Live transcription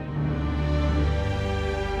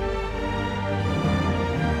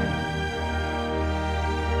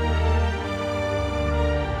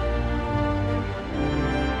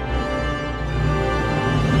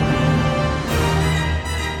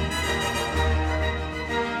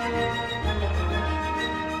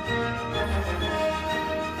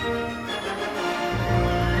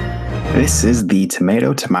This is the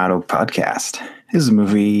Tomato Podcast. This is a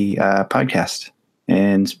movie podcast,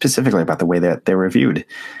 and specifically about the way that they're reviewed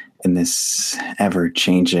in this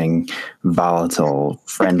ever-changing, volatile,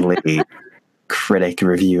 friendly critic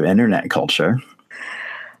review internet culture.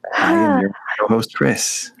 I am your co-host,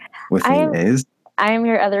 Chris. With me is... I am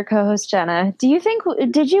your other co-host, Jenna.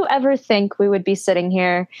 Did you ever think we would be sitting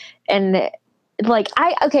here and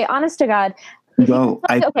honest to God,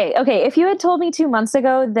 if you had told me 2 months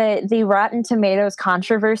ago that the Rotten Tomatoes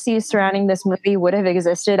controversy surrounding this movie would have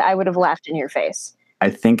existed, I would have laughed in your face. I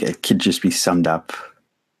think it could just be summed up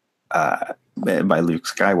by Luke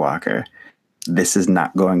Skywalker. This is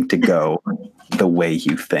not going to go the way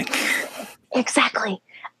you think. Exactly.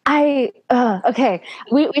 Okay.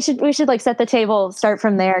 We should like set the table, start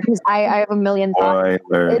from there, because I have a million thoughts.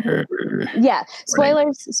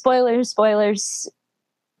 Spoilers.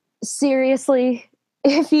 Seriously,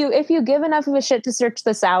 if you give enough of a shit to search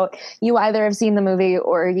this out, you either have seen the movie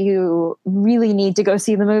or you really need to go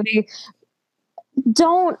see the movie.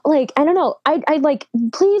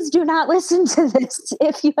 Please do not listen to this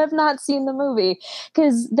if you have not seen the movie,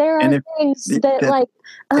 because there are things that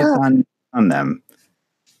it's on them.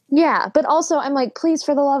 Yeah, but also I'm like, please,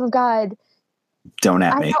 for the love of God, don't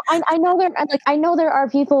at me. I know there are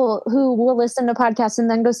people who will listen to podcasts and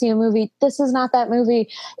then go see a movie. This is not that movie.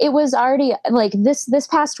 It was already this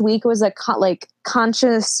past week was a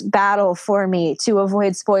conscious battle for me to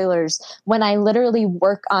avoid spoilers when I literally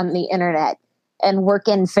work on the internet and work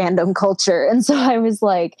in fandom culture. And so I was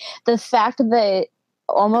like, the fact that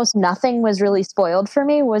almost nothing was really spoiled for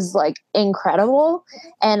me was incredible.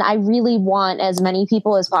 And I really want as many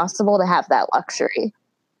people as possible to have that luxury.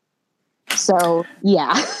 So,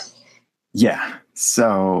 yeah. Yeah.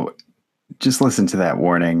 So just listen to that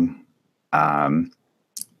warning.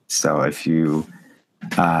 So if you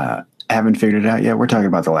haven't figured it out yet, we're talking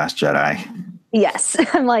about The Last Jedi. Yes.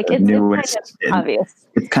 I'm like, it's kind of obvious.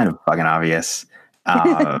 It's kind of fucking obvious.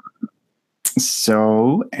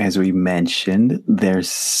 So, as we mentioned, there's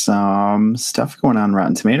some stuff going on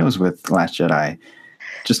Rotten Tomatoes with The Last Jedi.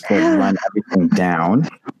 Just to run everything down,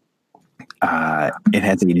 it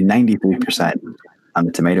has a 93% on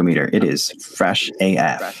the tomato meter. It is fresh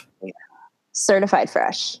AF. Certified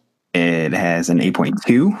fresh. It has an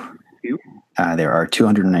 8.2. There are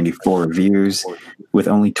 294 reviews, with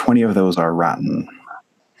only 20 of those are rotten.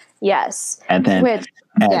 Yes. And then at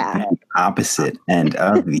the opposite end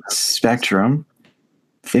of the spectrum,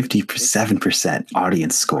 57%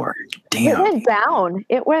 audience score. Damn. It went down.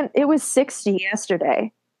 It was 60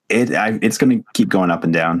 yesterday. It's going to keep going up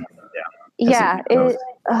and down. Yeah.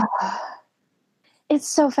 It's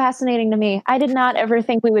so fascinating to me. I did not ever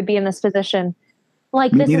think we would be in this position.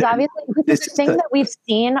 This is obviously a thing that we've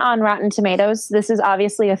seen on Rotten Tomatoes. This is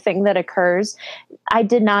obviously a thing that occurs. I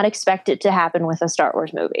did not expect it to happen with a Star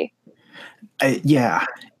Wars movie. I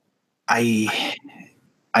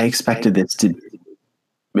expected this to...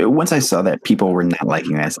 Once I saw that people were not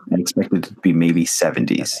liking this, I expected it to be maybe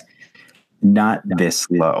 70s. Not this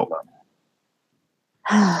low.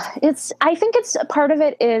 I think it's part of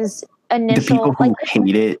it is initial... The people who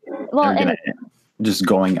hate it just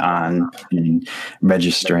going on and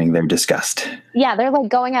registering their disgust. Yeah, they're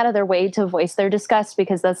going out of their way to voice their disgust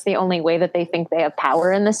because that's the only way that they think they have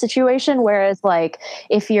power in this situation. Whereas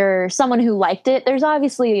if you're someone who liked it, there's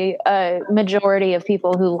obviously a majority of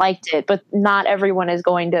people who liked it, but not everyone is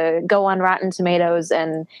going to go on Rotten Tomatoes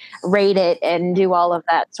and rate it and do all of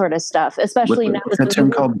that sort of stuff, especially now. What's that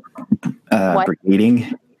term called?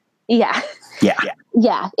 Brigading? Yeah. Yeah.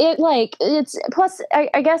 Yeah. It's plus,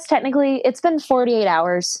 I guess technically it's been 48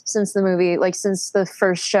 hours since the movie, since the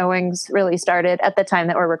first showings really started at the time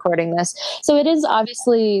that we're recording this. So it is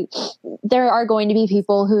obviously, there are going to be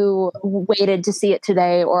people who waited to see it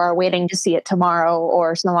today or are waiting to see it tomorrow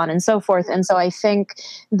or so on and so forth. And so I think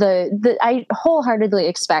I wholeheartily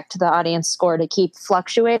expect the audience score to keep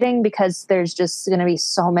fluctuating because there's just going to be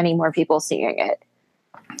so many more people seeing it.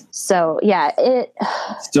 So yeah,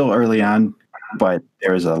 still early on, but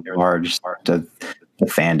there's a large part of the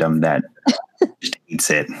fandom that just hates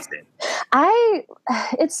it.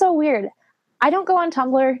 It's so weird. I don't go on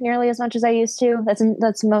Tumblr nearly as much as I used to.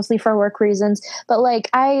 That's mostly for work reasons. But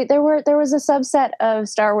there was a subset of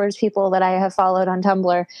Star Wars people that I have followed on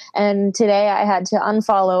Tumblr, and today I had to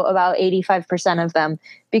unfollow about 85% of them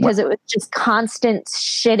because it was just constant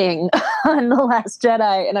shitting on The Last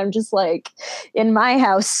Jedi, and I'm just in my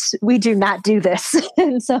house we do not do this,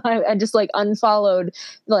 and so I just unfollowed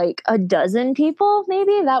a dozen people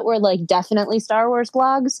maybe that were definitely Star Wars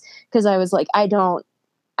blogs because I was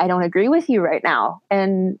I don't agree with you right now,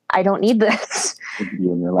 and I don't need this.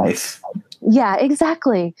 In your life. Yeah,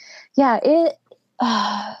 exactly. Yeah, it.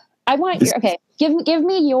 I want your okay. Give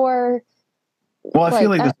me your. Well, I feel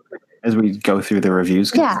like this, as we go through the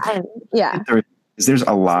reviews, yeah. There's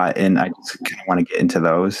a lot, and I just kind of want to get into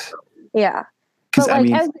those. Yeah, because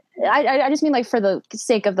like, I just mean like for the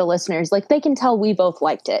sake of the listeners, like they can tell we both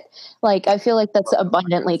liked it. Like I feel like that's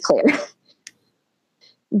abundantly clear.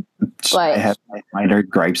 But I have minor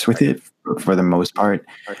gripes with it for the most part.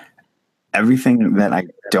 Everything that I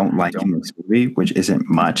don't like in this movie, which isn't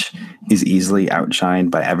much, is easily outshined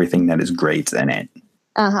by everything that is great in it.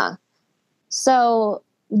 So,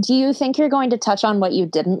 do you think you're going to touch on what you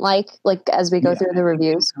didn't like as we go through the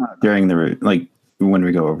reviews? During when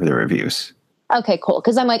we go over the reviews. Okay, cool.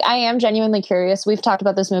 Because I'm I am genuinely curious. We've talked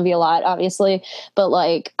about this movie a lot, obviously, but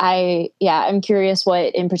I'm curious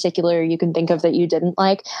what in particular you can think of that you didn't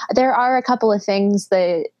like. There are a couple of things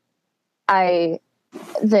that there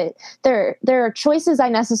are choices I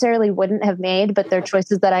necessarily wouldn't have made, but they're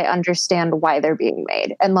choices that I understand why they're being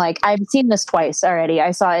made. And I've seen this twice already.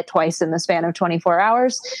 I saw it twice in the span of 24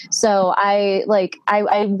 hours. So I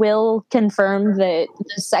will confirm that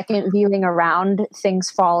the second viewing around, things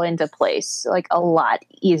fall into place a lot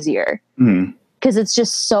easier. Because it's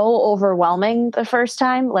just so overwhelming the first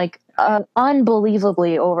time,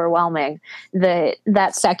 unbelievably overwhelming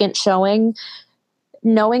that second showing.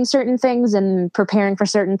 Knowing certain things and preparing for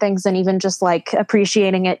certain things, and even just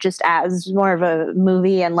appreciating it just as more of a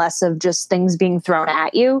movie and less of just things being thrown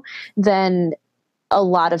at you, then a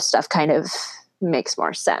lot of stuff kind of makes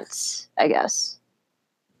more sense, I guess.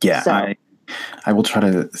 Yeah, so. I will try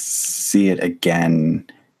to see it again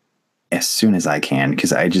as soon as I can,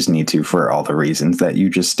 because I just need to for all the reasons that you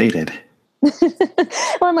just stated.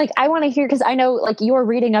 Well, I'm I want to hear, because I know your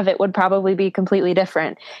reading of it would probably be completely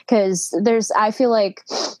different, because I feel like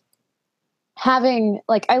having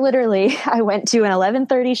I went to an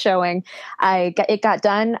 11:30 showing. It got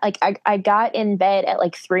done. I got in bed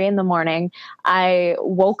at 3 a.m. I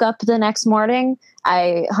woke up the next morning.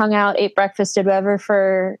 I hung out, ate breakfast, did whatever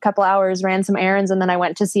for a couple hours, ran some errands, and then I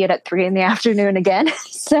went to see it at 3 p.m. again.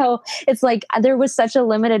 So it's there was such a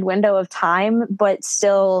limited window of time, but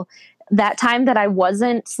still that time that I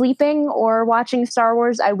wasn't sleeping or watching Star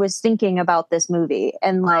Wars, I was thinking about this movie.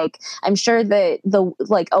 And I'm sure that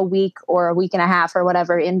a week or a week and a half or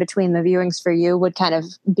whatever in between the viewings for you would kind of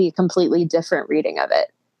be a completely different reading of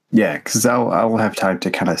it. Yeah, because I'll have time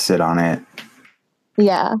to kind of sit on it.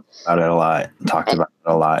 Yeah. About it a lot, talked about it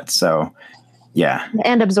a lot. So, yeah.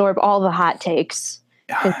 And absorb all the hot takes.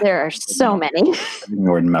 Because there are so many. I've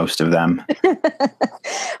ignored most of them.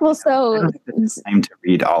 Well, so I don't have the time to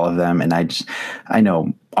read all of them, and I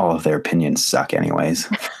know all of their opinions suck anyways.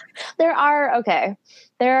 There are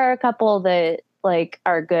a couple that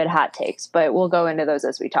are good hot takes, but we'll go into those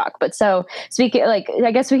as we talk. But so speaking,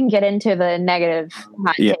 I guess we can get into the negative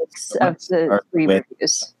hot takes of the three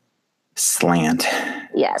reviews. Slant.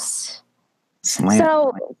 Yes. Slant.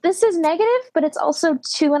 So this is negative, but it's also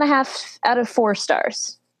 2.5 out of 4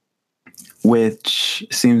 stars. Which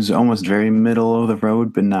seems almost very middle of the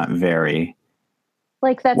road, but not very.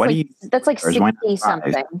 That's 60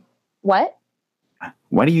 something. What?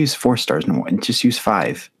 Why do you use 4 stars? No, just use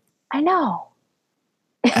 5. I know.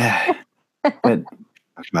 But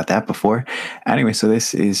talked about that before. Anyway, so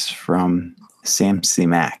this is from Sam C.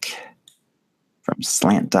 Mack from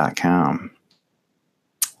slant.com.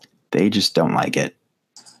 They just don't like it.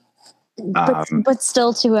 But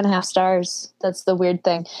still 2.5 stars. That's the weird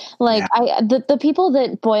thing. The people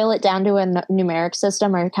that boil it down to a numeric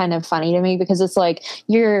system are kind of funny to me, because it's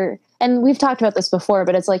and we've talked about this before,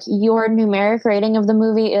 but it's your numeric rating of the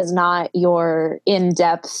movie is not your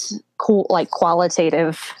in-depth,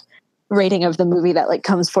 qualitative rating of the movie that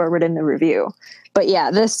comes forward in the review. But yeah,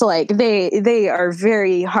 this they are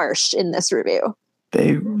very harsh in this review.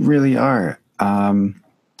 They really are.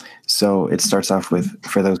 So it starts off with,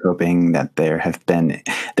 for those hoping that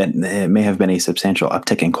it may have been a substantial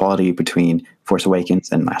uptick in quality between Force Awakens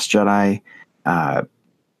and Last Jedi,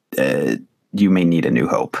 you may need a new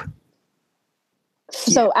hope.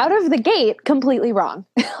 So out of the gate, completely wrong.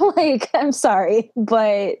 I'm sorry,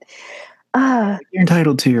 but you're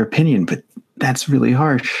entitled to your opinion, but that's really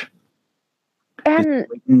harsh. And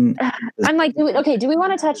I'm do we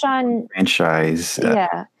want to touch on franchise?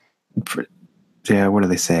 Yeah, what do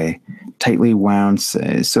they say? Tightly wound.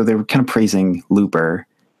 So they were kind of praising Looper.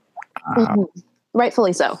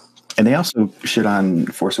 Rightfully so. And they also shit on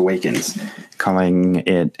Force Awakens, calling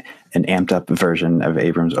it an amped up version of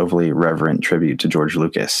Abrams' overly reverent tribute to George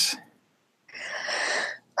Lucas.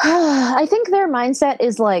 I think their mindset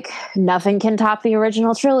is like nothing can top the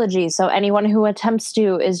original trilogy. So anyone who attempts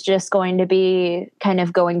to is just going to be kind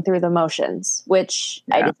of going through the motions, which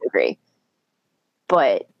I disagree.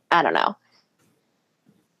 But I don't know.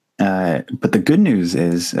 But the good news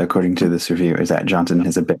is, according to this review, is that Johnson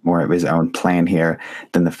has a bit more of his own plan here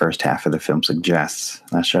than the first half of the film suggests.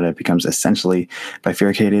 Last Jedi becomes essentially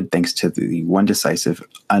bifurcated thanks to the one decisive,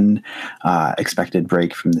 unexpected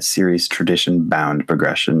break from the series' tradition-bound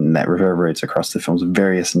progression that reverberates across the film's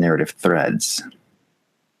various narrative threads.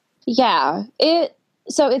 Yeah,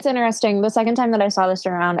 so it's interesting. The second time that I saw this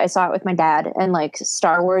around, I saw it with my dad, and like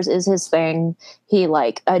Star Wars is his thing. He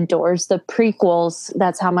like adores the prequels.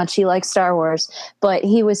 That's how much he likes Star Wars. But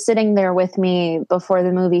he was sitting there with me before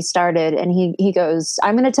the movie started, and he goes,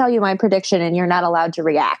 "I'm going to tell you my prediction, and you're not allowed to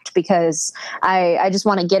react because I just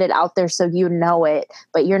want to get it out there so you know it,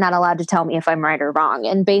 but you're not allowed to tell me if I'm right or wrong."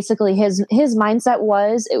 And basically, his mindset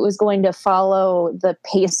was it was going to follow the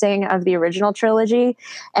pacing of the original trilogy,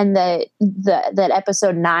 and that episode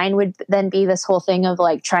 9 would then be this whole thing of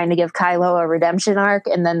like trying to give Kylo a redemption arc,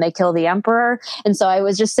 and then they kill the Emperor. And so I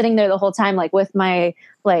was just sitting there the whole time, like with my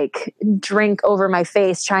like drink over my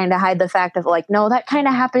face, trying to hide the fact of like, no, that kind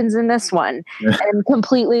of happens in this one, and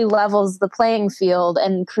completely levels the playing field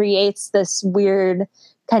and creates this weird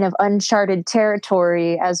kind of uncharted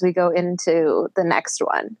territory as we go into the next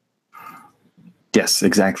one. Yes,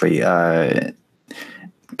 exactly.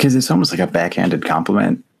 Because it's almost like a backhanded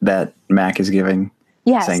compliment that Mac is giving,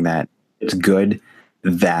 saying that it's good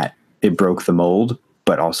that it broke the mold,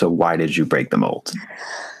 but also why did you break the mold?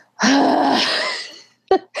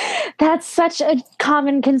 That's such a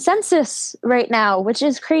common consensus right now, which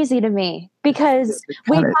is crazy to me because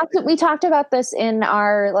we talked about this in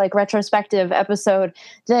our like retrospective episode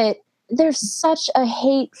that there's such a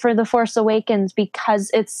hate for The Force Awakens because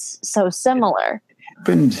it's so similar. It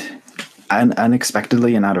happened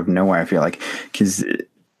unexpectedly and out of nowhere, I feel like, because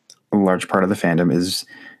a large part of the fandom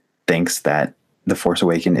thinks that The Force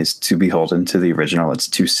Awakens is too beholden to the original. It's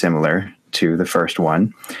too similar to the first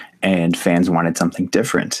one, and fans wanted something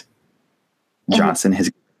different. Johnson has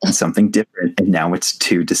done something different, and now it's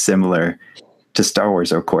too dissimilar to Star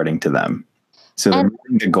Wars, according to them. So they're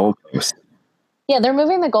moving the goalpost. Yeah, they're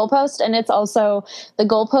moving the goalpost, and it's also the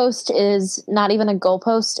goalpost is not even a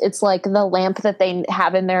goalpost. It's like the lamp that they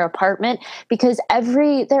have in their apartment, because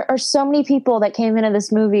there are so many people that came into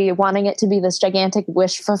this movie wanting it to be this gigantic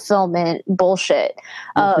wish fulfillment bullshit.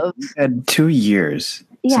 We've had 2 years.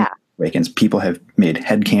 Yeah. Awakens. People have made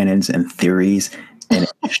headcanons and theories, and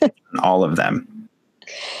all of them.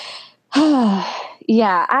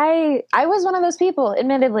 Yeah, I was one of those people,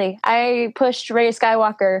 admittedly. I pushed Rey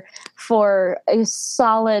Skywalker for a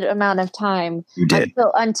solid amount of time. You did.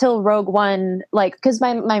 Until Rogue One, like, because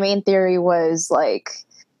my main theory was like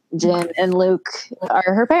Jyn and Luke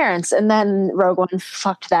are her parents, and then Rogue One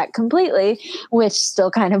fucked that completely, which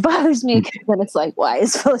still kind of bothers me, because then it's like, why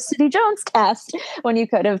is Felicity Jones cast when you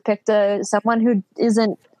could have picked someone who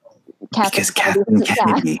isn't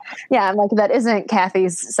Kathy? Yeah, I'm like, that isn't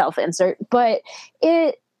Kathy's self-insert, but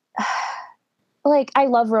it like, I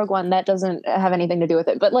love Rogue One. That doesn't have anything to do with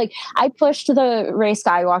it. But like, I pushed the Rey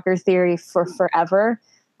Skywalker theory for forever.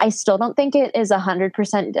 I still don't think it is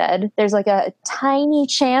 100% dead. There's like a tiny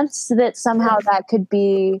chance that somehow that could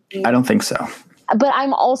be. I don't think so. But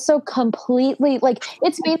I'm also completely like,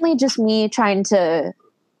 it's mainly just me trying to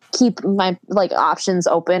keep my like options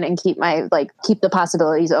open and keep the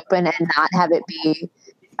possibilities open and not have it be,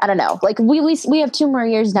 I don't know, like we have 2 more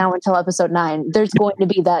years now until episode 9. There's going to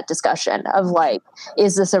be that discussion of like,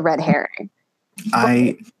 is this a red herring?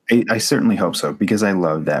 I certainly hope so, because I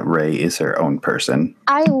love that Rey is her own person.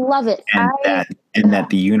 I love it. And that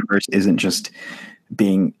the universe isn't just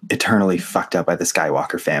being eternally fucked up by the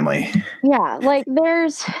Skywalker family. Yeah, like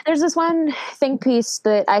there's this one think piece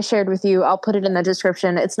that I shared with you. I'll put it in the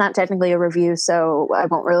description. It's not technically a review, so I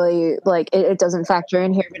won't really like it doesn't factor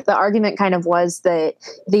in here. But the argument kind of was that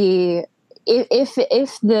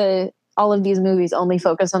if all of these movies only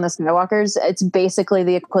focus on the Skywalkers, it's basically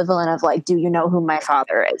the equivalent of like, do you know who my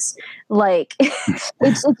father is? Like,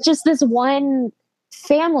 it's just this one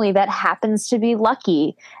family that happens to be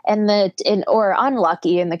lucky or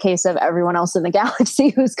unlucky in the case of everyone else in the galaxy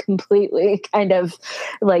who's completely kind of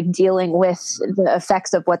like dealing with the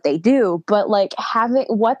effects of what they do. But like, having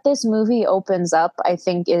what this movie opens up, I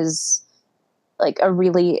think, is like a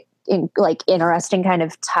really interesting kind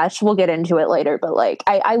of touch. We'll get into it later, but like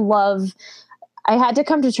I love I had to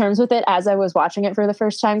come to terms with it as I was watching it for the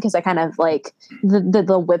first time, because I kind of like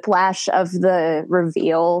the whiplash of the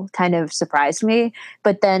reveal kind of surprised me.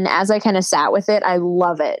 But then as I kind of sat with it, I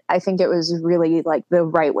love it. I think it was really like the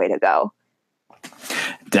right way to go.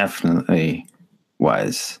 Definitely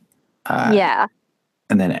was. Yeah.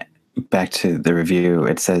 And then back to the review,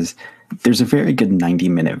 it says there's a very good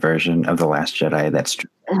 90-minute version of The Last Jedi that's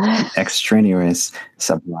extraneous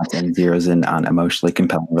subplots and zeroes in on emotionally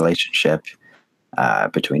compelling relationship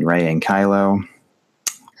between Rey and Kylo.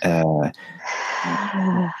 On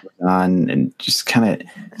and just kind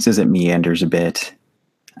of says it meanders a bit,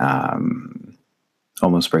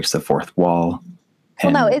 almost breaks the fourth wall.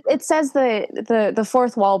 Well, no, it says the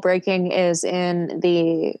fourth wall breaking is in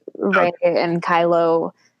the Rey and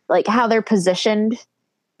Kylo, like how they're positioned,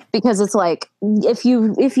 because it's like if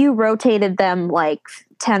you rotated them like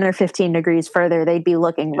 10 or 15 degrees further, they'd be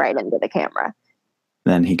looking right into the camera.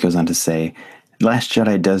 Then he goes on to say, Last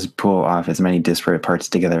Jedi does pull off as many disparate parts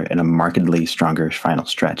together in a markedly stronger final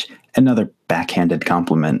stretch. Another backhanded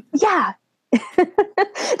compliment. Yeah.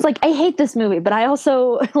 It's like, I hate this movie, but I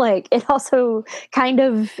also like it also kind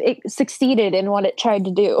of succeeded in what it tried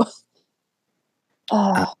to do.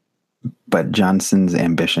 But Johnson's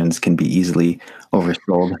ambitions can be easily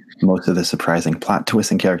oversold. Most of the surprising plot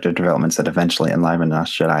twists and character developments that eventually enliven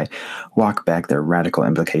Last Jedi walk back their radical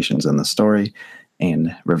implications in the story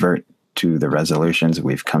and revert to the resolutions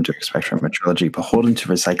we've come to expect from a trilogy beholden to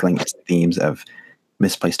recycling its themes of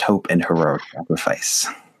misplaced hope and heroic sacrifice.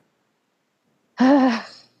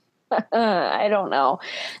 I don't know.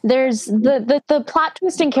 There's the plot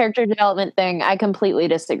twist and character development thing I completely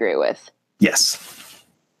disagree with. Yes.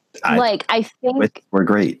 I think we're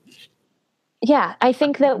great. Yeah, I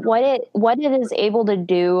think that what it is able to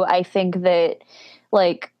do, I think that,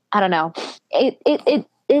 like, I don't know, it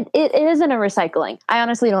isn't a recycling. I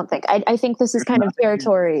honestly don't think. I think this is kind of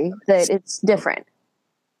territory that it's different.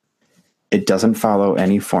 It doesn't follow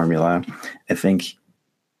any formula. I think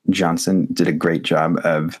Johnson did a great job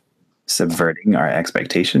of subverting our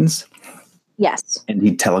expectations. Yes. And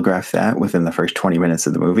he telegraphed that within the first 20 minutes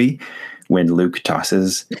of the movie when Luke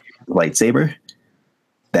tosses the lightsaber.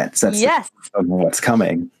 That sets up what's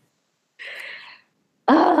coming.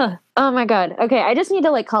 Oh my God. Okay, I just need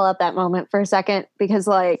to like call out that moment for a second, because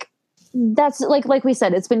like that's like we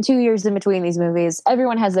said, it's been 2 years in between these movies.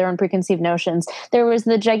 Everyone has their own preconceived notions. There was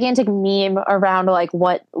the gigantic meme around like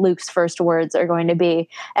what Luke's first words are going to be,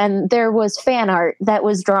 and there was fan art that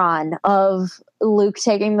was drawn of Luke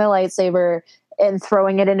taking the lightsaber and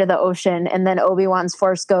throwing it into the ocean, and then Obi-Wan's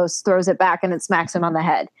Force Ghost throws it back and it smacks him on the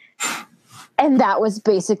head. And that was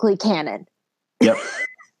basically canon. Yep.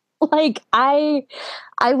 Like I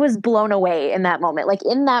was blown away in that moment. Like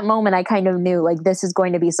in that moment, I kind of knew like this is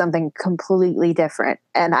going to be something completely different,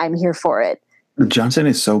 and I'm here for it. Johnson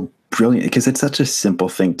is so brilliant because it's such a simple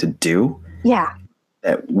thing to do. Yeah.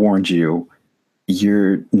 That warned you,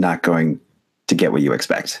 you're not going to get what you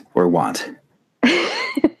expect or want.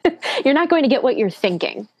 You're not going to get what you're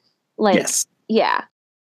thinking. Like, yes. Yeah.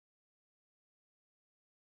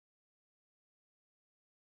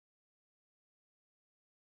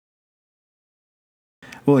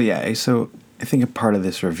 Well, yeah, so I think a part of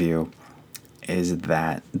this review is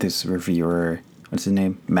that this reviewer, what's his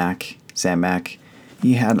name? Sam Mack,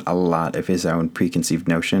 he had a lot of his own preconceived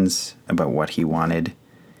notions about what he wanted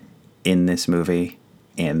in this movie,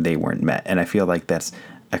 and they weren't met. And I feel like that's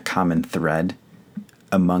a common thread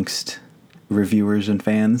amongst reviewers and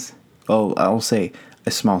fans. Oh, I'll say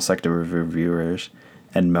a small sector of reviewers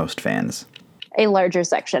and most fans. A larger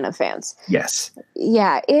section of fans. Yes.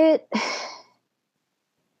 Yeah,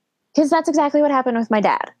 because that's exactly what happened with my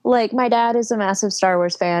dad. Like, my dad is a massive Star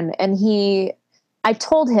Wars fan, and I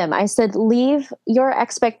told him, I said, leave your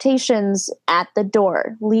expectations at the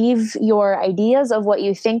door. Leave your ideas of what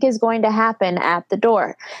you think is going to happen at the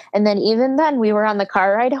door. And then even then, we were on the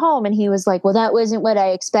car ride home, and he was like, well, that wasn't what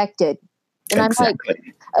I expected. And exactly.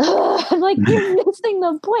 I'm like, you're missing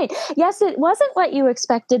the point. Yes, it wasn't what you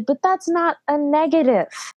expected, but that's not a negative.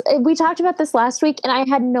 We talked about this last week, and I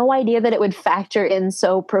had no idea that it would factor in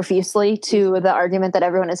so profusely to the argument that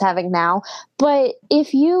everyone is having now. But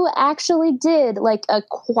if you actually did like a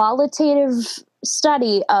qualitative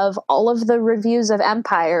study of all of the reviews of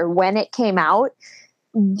Empire when it came out,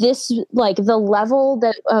 this, like, the level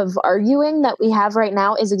of arguing that we have right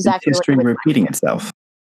now is exactly history repeating itself.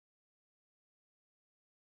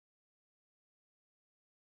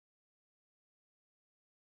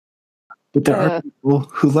 But there are people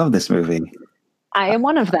who love this movie. I am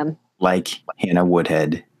one of them. Like Hannah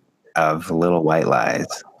Woodhead of Little White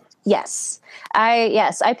Lies. Yes.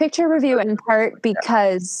 I picked her review in part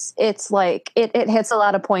because it's like it hits a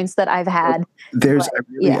lot of points that I've had. I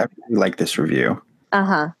really like this review.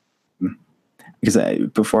 Uh-huh. Because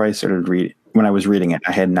before I started when I was reading it,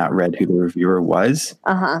 I had not read who the reviewer was.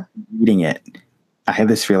 Uh-huh. Reading it, I had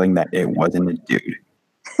this feeling that it wasn't a dude.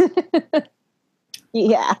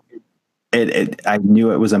 Yeah. I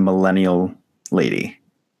knew it was a millennial lady.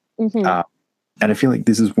 Mm-hmm. And I feel like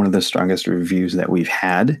this is one of the strongest reviews that we've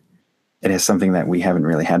had. It has something that we haven't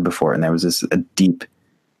really had before. And that was a deep,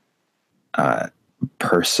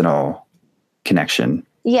 personal connection.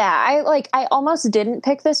 Yeah. I almost didn't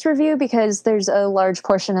pick this review because there's a large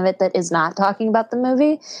portion of it that is not talking about the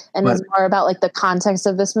movie and is more about like the context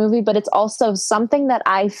of this movie, but it's also something that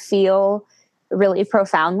I feel really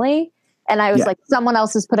profoundly. And I was like, someone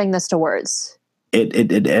else is putting this to words.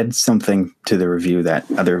 It adds something to the review that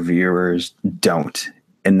other viewers don't.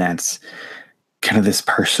 And that's kind of this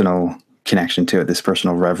personal connection to it, this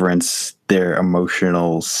personal reverence, their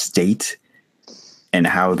emotional state, and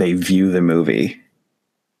how they view the movie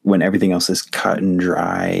when everything else is cut and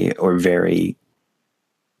dry or very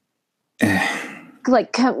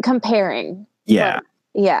like comparing. Yeah.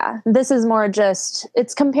 This is more just,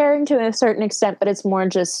 it's comparing to a certain extent, but it's more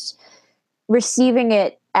just receiving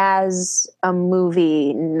it as a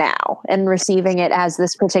movie now and receiving it as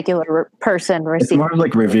this particular person receiving. It's more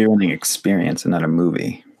like reviewing an experience and not a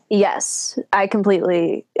movie. Yes, I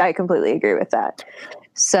completely agree with that.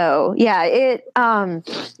 So yeah, I'm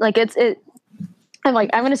like,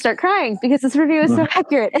 I'm going to start crying because this review is so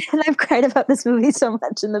accurate. And I've cried about this movie so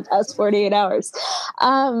much in the past 48 hours.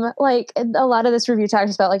 Like a lot of this review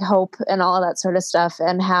talks about like hope and all of that sort of stuff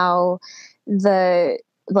and how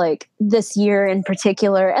this year in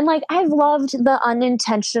particular. And like, I've loved the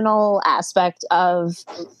unintentional aspect of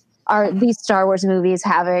these Star Wars movies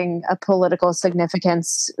having a political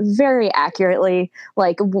significance very accurately.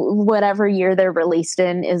 Like whatever year they're released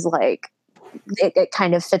in is like, it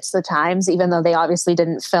kind of fits the times, even though they obviously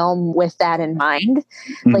didn't film with that in mind.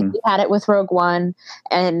 Mm-hmm. Like we had it with Rogue One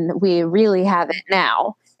and we really have it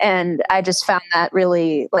now. And I just found that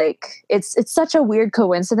really like, it's such a weird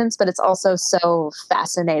coincidence, but it's also so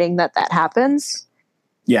fascinating that happens.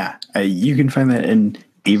 Yeah. You can find that in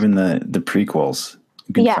even the prequels.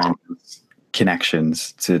 You can find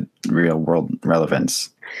connections to real world relevance.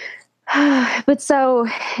 But so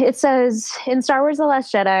it says in Star Wars The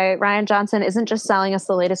Last Jedi, Rian Johnson isn't just selling us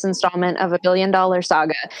the latest installment of a billion-dollar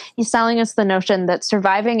saga. He's selling us the notion that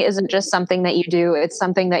surviving isn't just something that you do, it's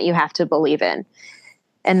something that you have to believe in.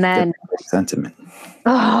 And then sentiment.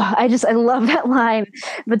 Oh, I love that line.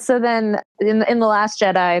 But so then in The Last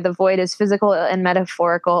Jedi, the void is physical and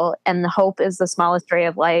metaphorical, and the hope is the smallest ray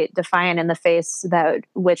of light, defiant in the face that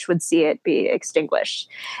which would see it be extinguished.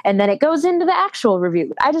 And then it goes into the actual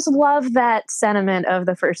review. I just love that sentiment of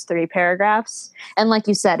the first 3 paragraphs. And like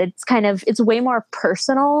you said, it's way more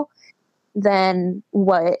personal than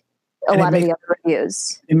what a lot of the other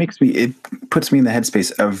reviews. It puts me in the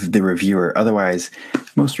headspace of the reviewer. Otherwise,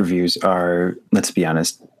 most reviews are, let's be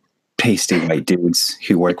honest, pasty white dudes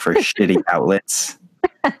who work for shitty outlets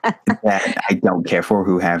that I don't care for,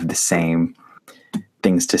 who have the same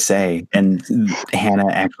things to say. And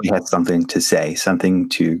Hannah actually has something to say, something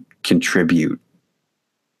to contribute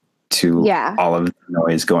to all of the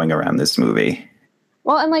noise going around this movie.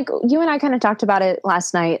 Well, and like you and I kind of talked about it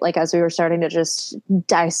last night, like as we were starting to just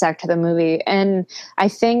dissect the movie. And I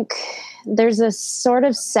think there's a sort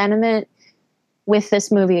of sentiment with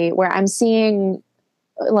this movie where I'm seeing,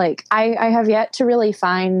 like, I have yet to really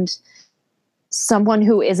find someone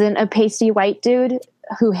who isn't a pasty white dude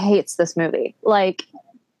who hates this movie. Like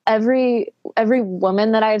every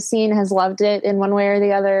woman that I've seen has loved it in one way or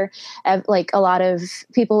the other. Like a lot of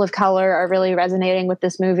people of color are really resonating with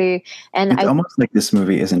this movie. And it's almost like this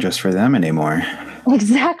movie isn't just for them anymore.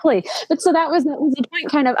 Exactly. But so that was the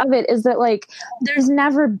point kind of it, is that like, there's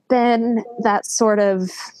never been that sort of,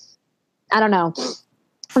 I don't know,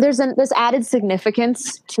 there's this added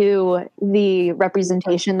significance to the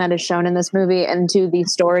representation that is shown in this movie and to the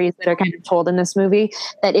stories that are kind of told in this movie,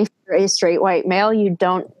 that if you're a straight white male, you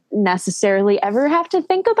don't necessarily ever have to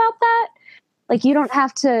think about that. Like you don't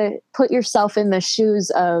have to put yourself in the shoes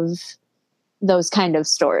of those kind of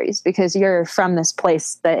stories because you're from this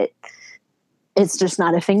place that it's just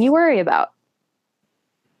not a thing you worry about.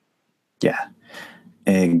 Yeah,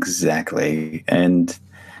 exactly. And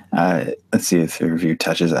let's see if the review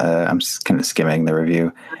touches. I'm just kind of skimming the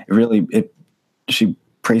review. She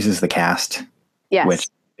praises the cast, which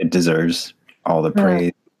it deserves all the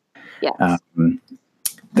praise. Yes.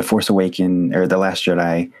 The Force Awakens or The Last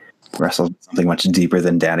Jedi wrestles with something much deeper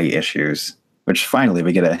than daddy issues, which finally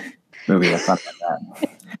we get a movie that's not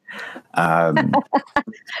that.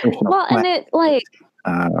 Well, and it like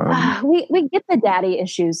we get the daddy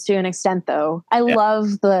issues to an extent, though. I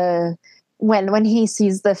love the when he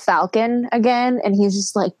sees the Falcon again, and he's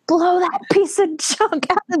just like, blow that piece of junk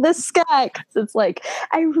out of the sky. 'Cause it's like,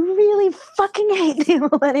 I really fucking hate the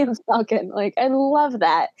Millennium Falcon. Like, I love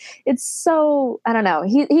that. It's so, I don't know.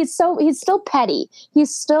 He's still petty.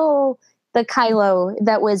 He's still the Kylo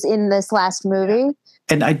that was in this last movie.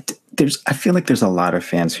 And I feel like there's a lot of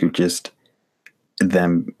fans who just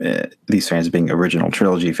these fans being original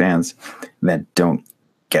trilogy fans that don't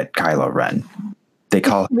get Kylo Ren. They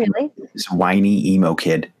call him this whiny emo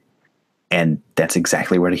kid, and that's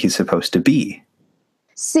exactly what he's supposed to be.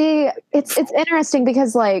 See, it's interesting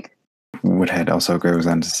because like Woodhead also goes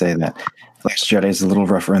on to say that Last Jedi is a little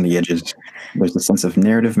rough around the edges. There's a sense of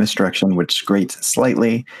narrative misdirection which grates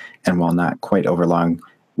slightly, and while not quite overlong,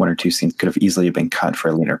 one or two scenes could have easily been cut for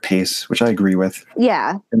a leaner pace, which I agree with.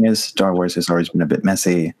 Yeah. The thing is, Star Wars has always been a bit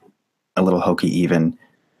messy, a little hokey even.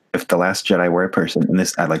 If The Last Jedi were a person,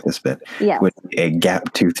 and I like this bit, would be a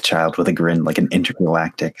gap-toothed child with a grin like an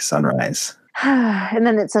intergalactic sunrise. And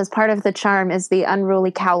then it says part of the charm is the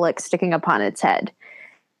unruly cowlick sticking upon its head.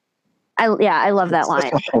 I love that line.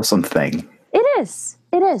 It's a wholesome thing. It is.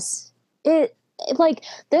 It like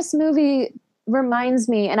this movie reminds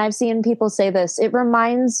me, and I've seen people say this, it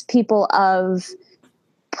reminds people of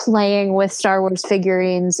playing with Star Wars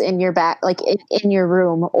figurines in your in your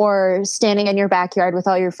room, or standing in your backyard with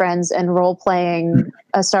all your friends and role playing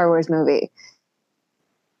a Star Wars movie.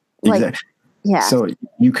 Like, exactly. Yeah. So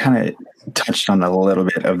you kind of touched on a little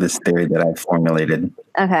bit of this theory that I formulated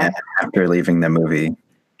after leaving the movie,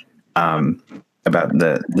 about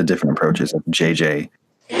the different approaches of JJ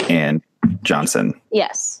and Johnson.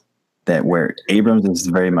 Yes. That where Abrams is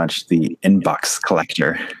very much the inbox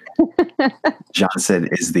collector. Johnson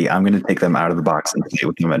is I'm going to take them out of the box and play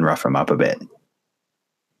with them and rough them up a bit.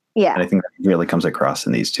 Yeah. And I think that really comes across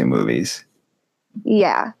in these two movies.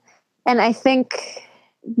 Yeah. And I think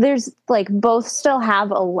there's like both still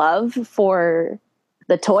have a love for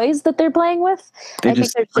the toys that they're playing with. They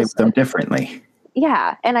just play with them differently.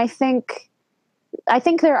 Yeah. And I think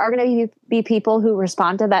there are going to be people who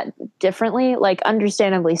respond to that differently, like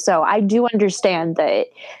understandably so. I do understand that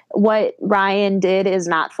what Ryan did is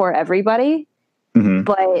not for everybody,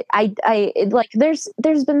 but I like there's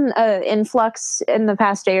been an influx in the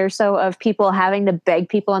past day or so of people having to beg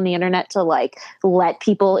people on the internet to like let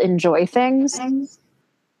people enjoy things.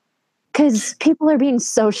 Because people are being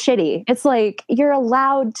so shitty. It's like, you're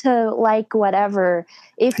allowed to like whatever.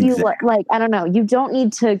 If you like, I don't know, you don't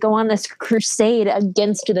need to go on this crusade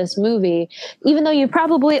against this movie, even though you've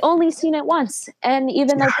probably only seen it once. And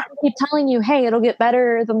even though people keep telling you, hey, it'll get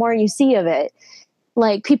better the more you see of it.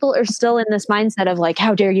 Like, people are still in this mindset of like,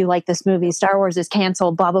 how dare you like this movie? Star Wars is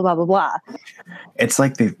canceled, blah, blah, blah, blah, blah. It's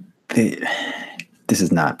like this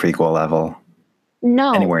is not prequel level.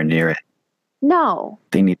 No. Anywhere near it. No.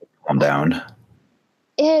 They need to calm down.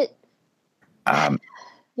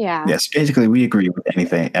 Yes, basically we agree with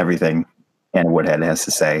everything Anna Woodhead has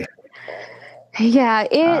to say. Yeah,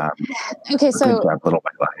 okay, so good job, Little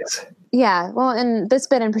White Lies. Yeah, well, in this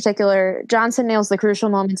bit in particular, Johnson nails the crucial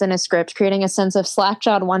moments in his script, creating a sense of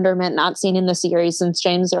slack-jawed wonderment not seen in the series since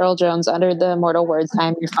James Earl Jones uttered the immortal words, "I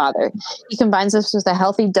am your father." He combines this with a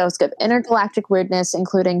healthy dose of intergalactic weirdness,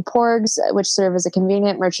 including porgs, which serve as a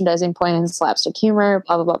convenient merchandising point and slapstick humor,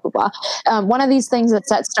 blah, blah, blah, blah, blah. One of these things that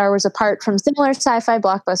sets Star Wars apart from similar sci-fi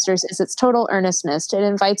blockbusters is its total earnestness. It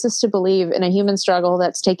invites us to believe in a human struggle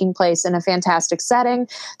that's taking place in a fantastic setting.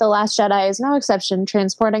 The Last Jedi is no exception,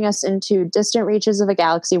 transporting us into distant reaches of a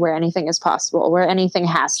galaxy where anything is possible, where anything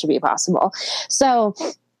has to be possible. So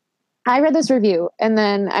I read this review and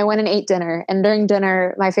then I went and ate dinner. And during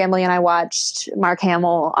dinner, my family and I watched Mark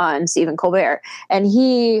Hamill on Stephen Colbert. And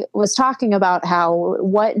he was talking about how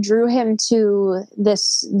what drew him to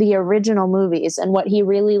the original movies and what he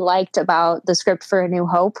really liked about the script for A New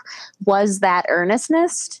Hope was that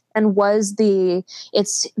earnestness, and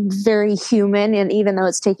it's very human. And even though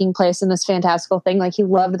it's taking place in this fantastical thing, like he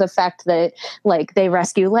loved the fact that like they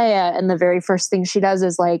rescue Leia and the very first thing she does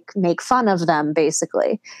is like make fun of them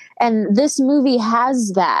basically. And this movie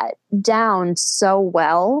has that down so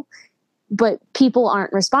well, but people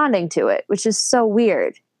aren't responding to it, which is so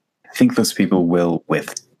weird. I think those people will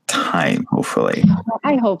with time, hopefully.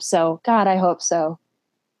 I hope so. God, I hope so.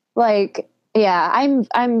 Like, yeah,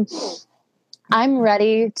 I'm I'm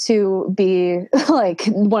ready to be like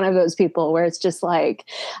one of those people where it's just like,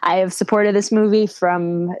 I have supported this movie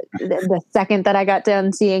from the second that I got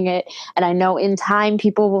done seeing it. And I know in time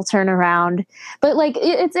people will turn around. But like,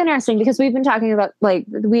 it's interesting because we've been talking about, like,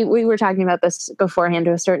 we were talking about this beforehand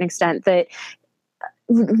to a certain extent, that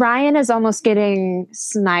Ryan is almost getting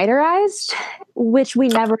Snyderized, which we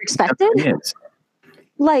never expected.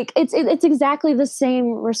 Like it's exactly the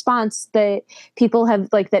same response that people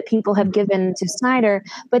have given to Snyder,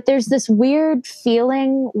 but there's this weird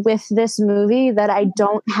feeling with this movie that I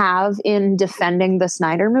don't have in defending the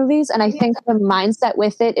Snyder movies, and I think the mindset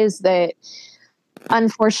with it is that,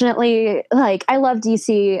 unfortunately, like, I love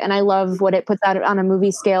DC and I love what it puts out on a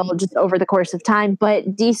movie scale just over the course of time,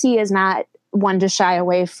 but DC is not one to shy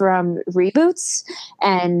away from reboots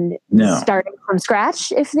and starting from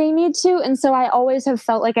scratch if they need to. And so I always have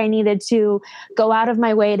felt like I needed to go out of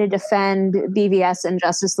my way to defend BVS and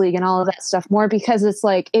Justice League and all of that stuff more, because it's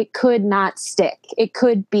like, it could not stick. It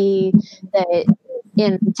could be that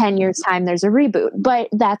in 10 years time there's a reboot, but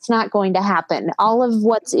that's not going to happen. All of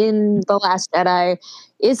what's in The Last Jedi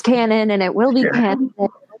is canon, and it will be canon, and no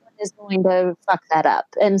one is going to fuck that up.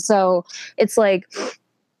 And so it's like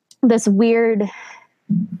this weird,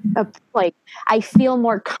 like, I feel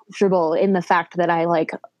more comfortable in the fact that I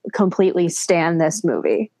like completely stan this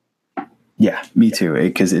movie. Yeah, me too.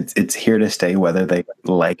 Because it's here to stay, whether they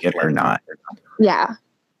like it or not. Yeah.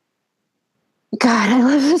 God, I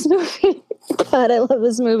love this movie. God, I love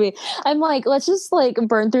this movie. I'm like, let's just like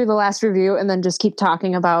burn through the last review and then just keep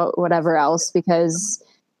talking about whatever else, because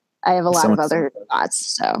I have a lot of other thoughts.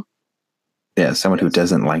 So yeah, someone who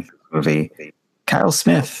doesn't like the movie, Kyle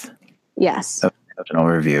Smith. Yes. Original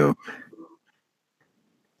review.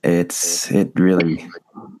 It really,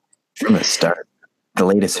 from the start, the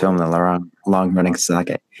latest film in the long-running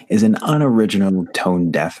saga is an unoriginal,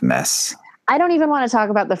 tone-deaf mess. I don't even want to talk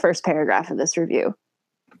about the first paragraph of this review.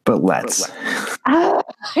 But let's. I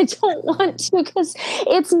don't want to, because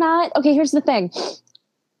it's not okay. Here's the thing.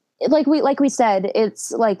 Like we said,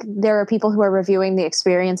 it's like there are people who are reviewing the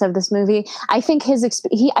experience of this movie. I think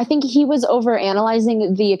I think he was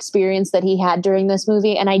overanalyzing the experience that he had during this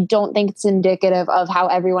movie, and I don't think it's indicative of how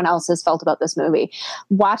everyone else has felt about this movie.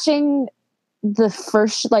 Watching the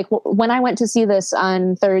first, like, when I went to see this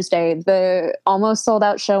on Thursday, the almost sold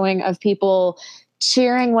out showing of people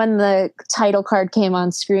cheering when the title card came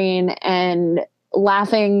on screen and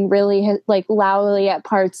laughing really like loudly at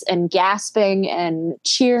parts and gasping and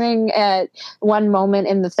cheering at one moment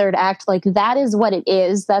in the third act. Like, that is what it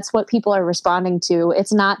is. That's what people are responding to.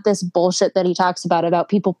 It's not this bullshit that he talks about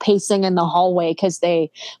people pacing in the hallway because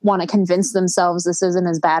they want to convince themselves this isn't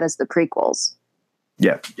as bad as the prequels.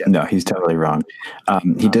 Yeah, no, he's totally wrong.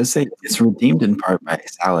 He does say it's redeemed in part by a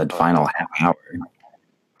solid final half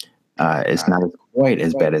hour. It's not quite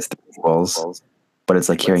as bad as the prequels, but it's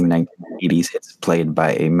like hearing 1980s hits played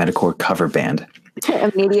by a metalcore cover band.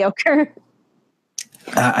 Mediocre.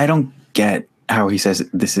 I don't get how he says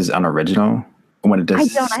this is unoriginal when it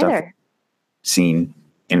does stuff either seen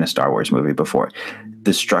in a Star Wars movie before.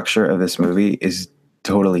 The structure of this movie is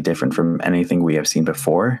totally different from anything we have seen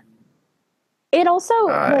before. It also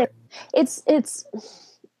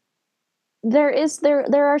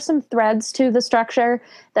there are some threads to the structure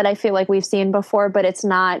that I feel like we've seen before, but it's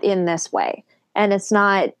not in this way. And it's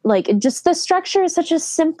not like, just the structure is such a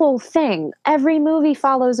simple thing. Every movie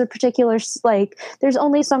follows a particular, like, there's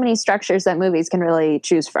only so many structures that movies can really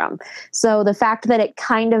choose from. So the fact that it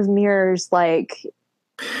kind of mirrors, like,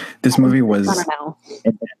 this movie was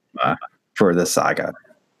for the saga.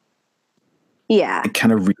 Yeah. It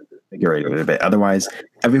kind of reinvigorated it a bit. Otherwise,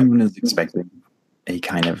 everyone is expecting a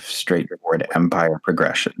kind of straightforward Empire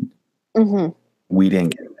progression. Mm-hmm. We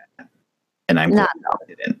didn't get that. And I'm glad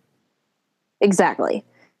we didn't. Exactly.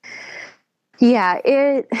 Yeah,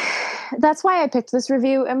 that's why I picked this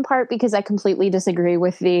review, in part because I completely disagree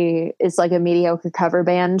with it's like a mediocre cover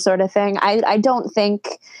band sort of thing. I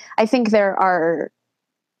think there are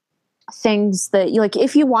things that, like,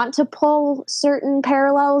 if you want to pull certain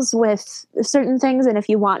parallels with certain things, and if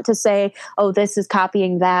you want to say, oh, this is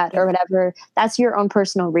copying that or whatever, that's your own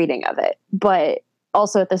personal reading of it. But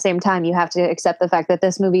also at the same time, you have to accept the fact that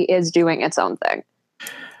this movie is doing its own thing.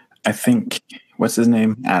 I think, what's his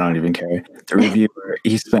name? I don't even care. The reviewer,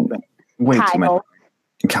 he spent way too much.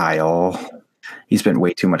 Kyle. He spent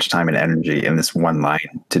way too much time and energy in this one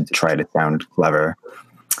line to try to sound clever.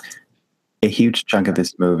 A huge chunk of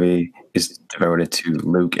this movie is devoted to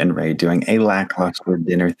Luke and Rey doing a lackluster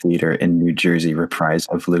dinner theater in New Jersey reprise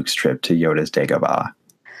of Luke's trip to Yoda's Dagobah.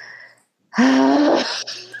 I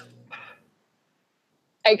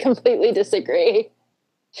completely disagree.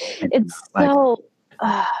 It's so.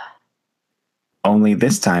 Only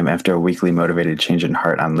this time, after a weakly motivated change in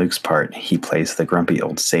heart on Luke's part, he plays the grumpy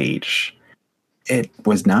old sage. It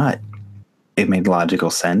was not. It made logical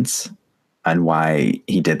sense on why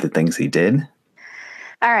he did the things he did.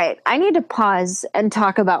 All right, I need to pause and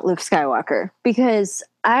talk about Luke Skywalker because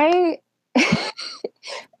I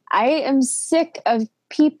am sick of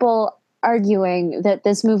people arguing that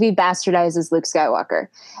this movie bastardizes Luke Skywalker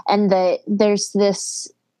and that there's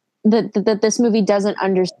this that this movie doesn't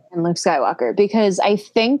understand Luke Skywalker, because I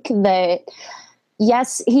think that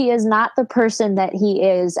yes, he is not the person that he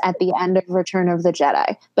is at the end of Return of the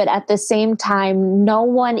Jedi. But at the same time, no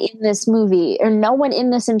one in this movie, or no one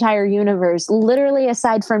in this entire universe, literally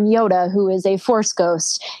aside from Yoda, who is a Force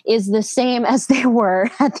ghost, is the same as they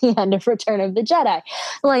were at the end of Return of the Jedi.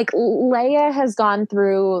 Like, Leia has gone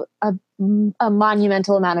through a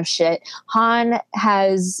monumental amount of shit. Han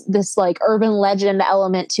has this like urban legend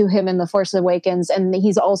element to him in The Force Awakens, and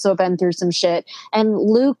he's also been through some shit. And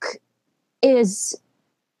Luke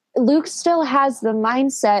still has the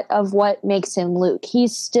mindset of what makes him Luke. He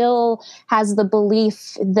still has the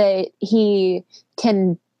belief that he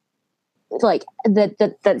can, like,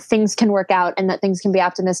 that things can work out and that things can be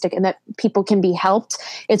optimistic and that people can be helped.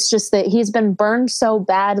 It's just that he's been burned so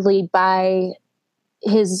badly by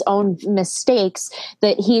his own mistakes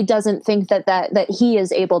that he doesn't think that he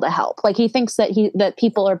is able to help. Like, he thinks that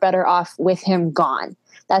people are better off with him gone.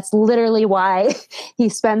 That's literally why he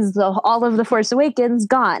spends all of The Force Awakens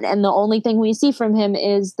gone. And the only thing we see from him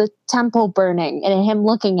is the temple burning and him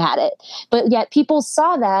looking at it. But yet people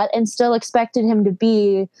saw that and still expected him to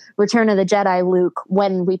be Return of the Jedi Luke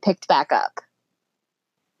when we picked back up.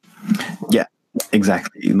 Yeah,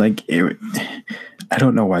 exactly. Like, I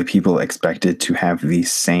don't know why people expected to have the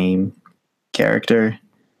same character.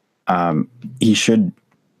 He should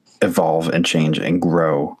evolve and change and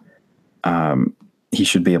grow. He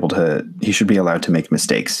should be allowed to make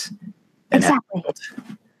mistakes. And exactly.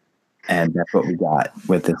 And that's what we got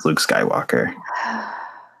with this Luke Skywalker.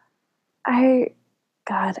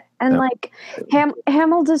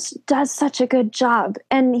 Hamill just does such a good job.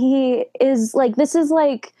 And he is like, this is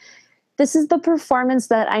the performance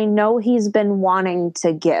that I know he's been wanting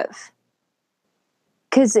to give.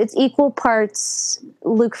 Because it's equal parts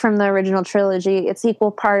Luke from the original trilogy. It's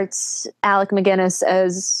equal parts Alec McGuinness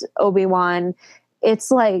as Obi-Wan. It's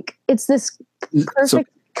this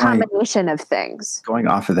perfect combination of things. Going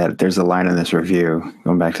off of that, there's a line in this review,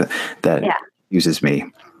 going back to that, uses me.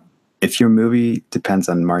 If your movie depends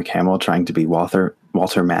on Mark Hamill trying to be Walter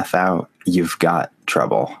Matthau, you've got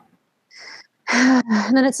trouble.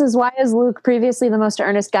 And then it says, why is Luke, previously the most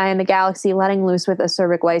earnest guy in the galaxy, letting loose with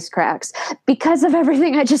acerbic wisecracks? Because of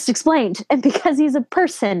everything I just explained, and because he's a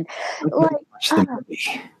person.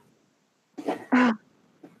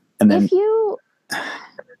 And then, if you...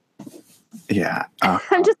 Yeah.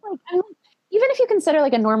 I'm just like, even if you consider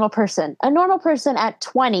like a normal person at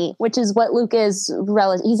 20, which is what Luke is,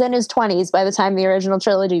 he's in his 20s by the time the original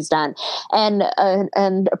trilogy's done, and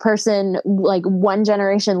a person like one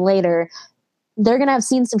generation later, they're going to have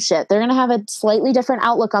seen some shit. They're going to have a slightly different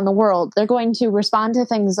outlook on the world. They're going to respond to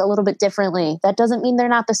things a little bit differently. That doesn't mean they're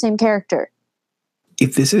not the same character.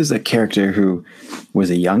 If this is a character who was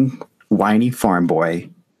a young, whiny farm boy,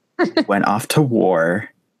 went off to war,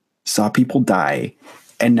 saw people die,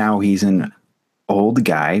 and now he's an old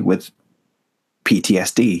guy with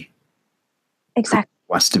PTSD. Exactly.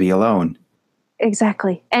 Wants to be alone.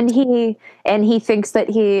 Exactly. And he thinks that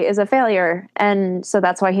he is a failure, and so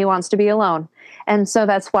that's why he wants to be alone. And so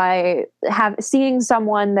that's why seeing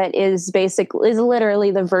someone that is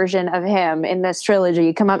literally the version of him in this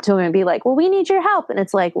trilogy come up to him and be like, well, we need your help. And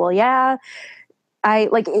it's like, well, yeah,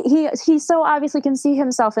 he so obviously can see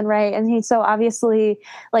himself in Rey, and he so obviously,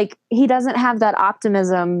 like, he doesn't have that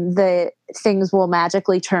optimism that things will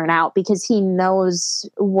magically turn out, because he knows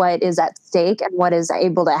what is at stake and what is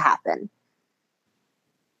able to happen.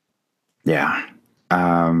 Yeah.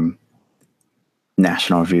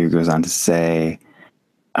 National Review goes on to say,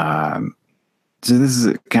 so this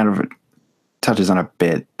is kind of touches on a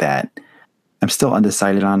bit that I'm still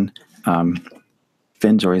undecided on.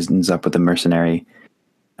 Finn joins up with the mercenary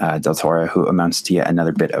Del Toro, who amounts to yet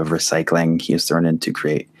another bit of recycling he is thrown in to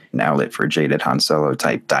create an outlet for jaded Han Solo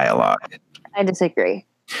type dialogue. I disagree.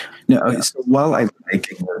 No, so while I like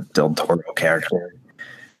the Del Toro character,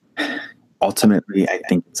 ultimately I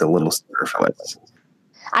think it's a little superfluous.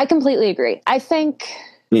 I completely agree. I think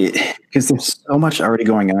because there's so much already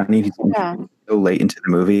going on. He's so late into the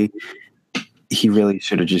movie. He really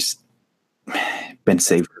should have just been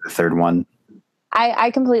saved for the third one.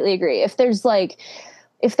 I completely agree. If there's like,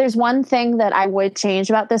 if there's one thing that I would change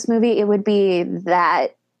about this movie, it would be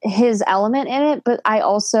that his element in it. But I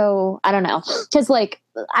don't know, because like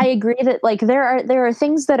I agree that like there are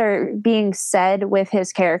things that are being said with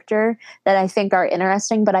his character that I think are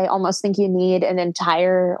interesting, but I almost think you need an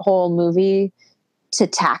entire whole movie to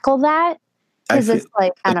tackle that, because it's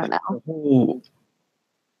like I don't know.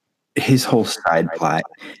 His whole side plot,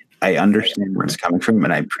 I understand where it's coming from,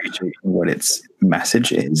 and I appreciate what its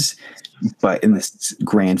message is. But in this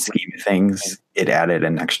grand scheme of things, it added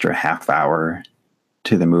an extra half hour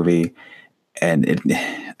to the movie, and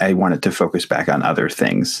I wanted to focus back on other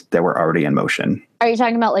things that were already in motion. Are you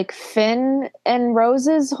talking about like Finn and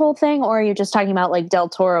Rose's whole thing, or are you just talking about like Del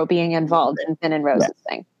Toro being involved in Finn and Rose's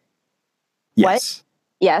thing? Yes.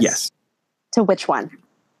 What? Yes. To which one?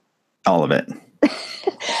 All of it.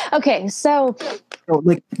 Okay, so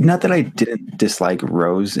like, not that I didn't dislike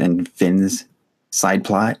Rose and Finn's side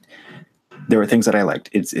plot. There were things that I liked.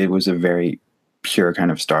 It was a very pure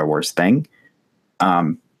kind of Star Wars thing.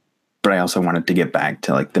 But I also wanted to get back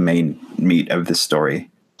to like the main meat of the story.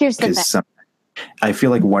 Here's the thing. I feel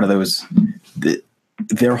like one of those,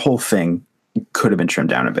 their whole thing could have been trimmed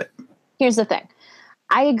down a bit. Here's the thing.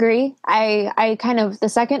 I agree. I kind of, the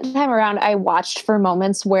second time around, I watched for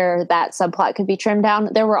moments where that subplot could be trimmed down.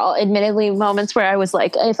 There were admittedly moments where I was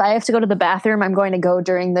like, if I have to go to the bathroom, I'm going to go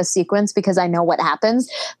during this sequence because I know what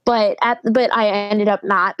happens. But I ended up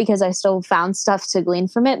not, because I still found stuff to glean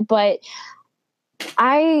from it. But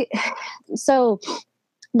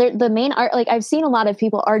the main art, like I've seen a lot of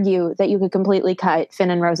people argue that you could completely cut Finn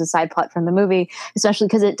and Rose's side plot from the movie, especially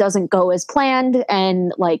because it doesn't go as planned,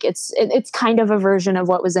 and like it's kind of a version of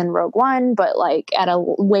what was in Rogue One, but like at a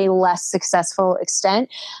way less successful extent.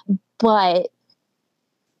 But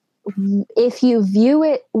if you view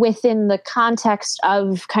it within the context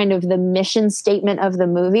of kind of the mission statement of the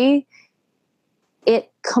movie, it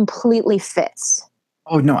completely fits.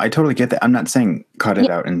 Oh no, I totally get that. I'm not saying cut it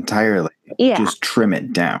out entirely. Yeah. Just trim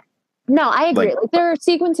it down. No, I agree. Like, there are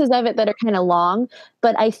sequences of it that are kind of long,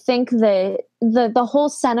 but I think that the whole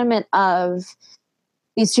sentiment of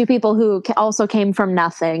these two people who also came from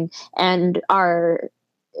nothing and are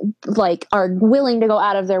willing to go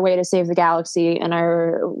out of their way to save the galaxy, and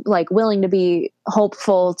are like willing to be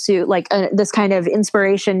hopeful to like this kind of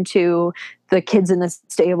inspiration to the kids in the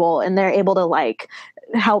stable, and they're able to like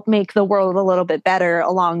help make the world a little bit better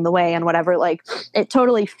along the way and whatever. Like, it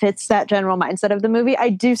totally fits that general mindset of the movie. I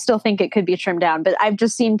do still think it could be trimmed down, but I've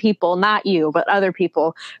just seen people, not you, but other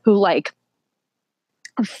people, who like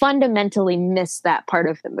fundamentally miss that part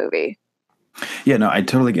of the movie. Yeah, no, I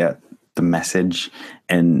totally get the message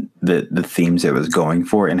and the themes it was going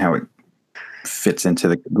for and how it fits into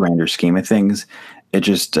the grander scheme of things. It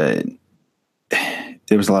just there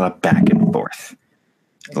was a lot of back and forth,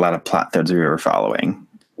 a lot of plot threads we were following.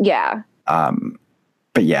 Yeah.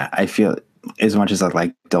 But yeah, I feel as much as I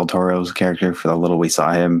like Del Toro's character for the little we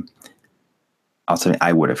saw him, also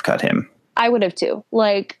I would have cut him. I would have too.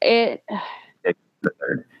 Like it. The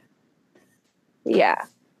third. Yeah.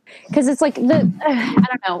 Because it's like I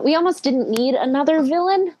don't know, we almost didn't need another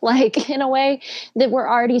villain, like in a way that we're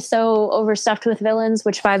already so overstuffed with villains,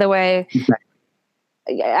 which by the way,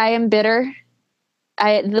 I am bitter.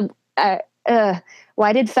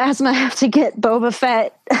 Why did Phasma have to get Boba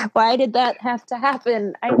Fett? Why did that have to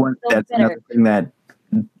happen? That's another thing that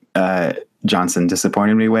Johnson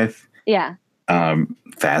disappointed me with. Yeah.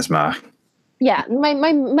 Phasma. Yeah,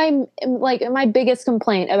 my biggest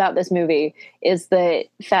complaint about this movie is that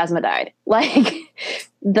Phasma died. Like,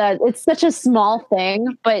 that it's such a small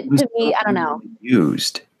thing, but to me, I don't know.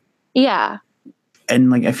 Used. Yeah.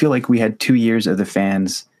 And like I feel like we had 2 years of the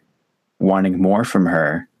fans wanting more from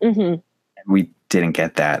her. Mm-hmm. And we didn't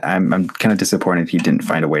get that. I'm kind of disappointed he didn't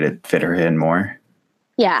find a way to fit her in more.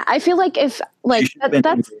 Yeah, I feel like if like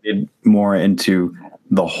that's more into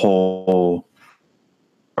the whole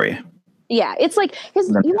story. Yeah, it's like, because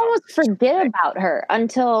you almost forget about her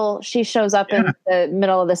until she shows up in the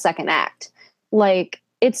middle of the second act. Like,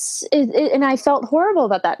 and I felt horrible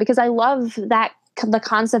about that because I love the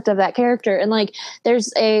concept of that character. And like,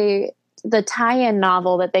 there's the tie-in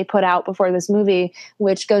novel that they put out before this movie,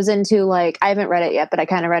 which goes into like, I haven't read it yet, but I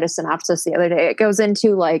kind of read a synopsis the other day. It goes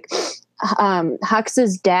into like,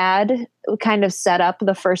 Hux's dad kind of set up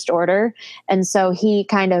the First Order, and so he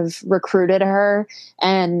kind of recruited her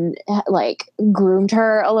and like groomed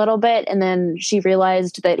her a little bit, and then she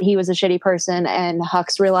realized that he was a shitty person, and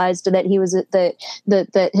Hux realized that he was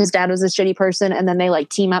that his dad was a shitty person, and then they like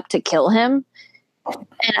team up to kill him.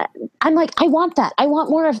 And I'm like, I want that. I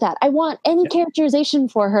want more of that. I want any characterization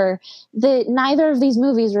for her that neither of these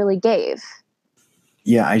movies really gave.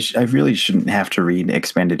 Yeah, I really shouldn't have to read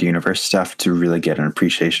expanded universe stuff to really get an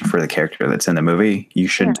appreciation for the character that's in the movie. You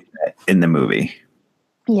should do that in the movie.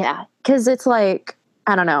 Yeah, because it's like,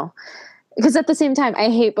 I don't know. Because at the same time, I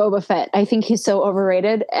hate Boba Fett. I think he's so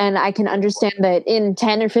overrated, and I can understand that in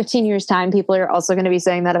 10 or 15 years' time, people are also going to be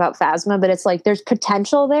saying that about Phasma, but it's like there's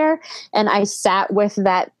potential there, and I sat with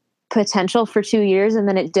that potential for 2 years, and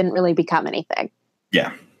then it didn't really become anything.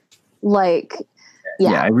 Yeah. Like,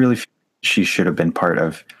 I really feel she should have been part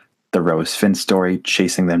of the Rose Finn story,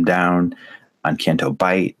 chasing them down on Canto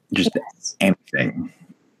Bight, just anything.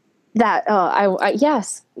 That,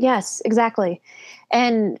 yes, exactly.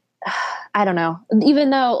 And I don't know,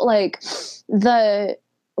 even though like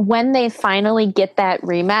when they finally get that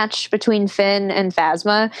rematch between Finn and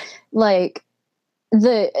Phasma, like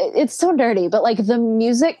it's so dirty, but like the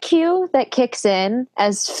music cue that kicks in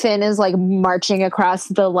as Finn is like marching across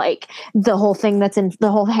the whole thing that's in the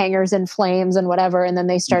whole hangar's in flames and whatever, and then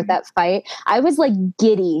they start that fight. I was like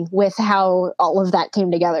giddy with how all of that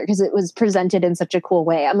came together because it was presented in such a cool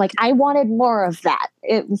way. I'm like, I wanted more of that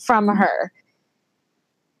from her.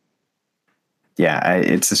 Yeah,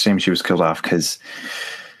 it's a shame she was killed off because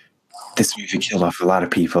this movie killed off a lot of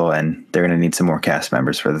people, and they're going to need some more cast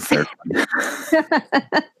members for the third one.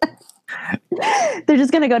 They're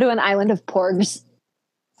just going to go to an island of porgs.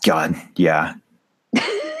 God, yeah.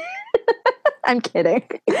 I'm kidding.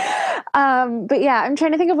 But yeah, I'm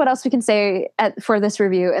trying to think of what else we can say for this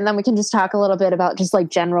review, and then we can just talk a little bit about just like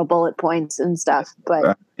general bullet points and stuff.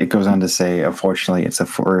 But it goes on to say, unfortunately, it's the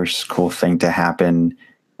first cool thing to happen,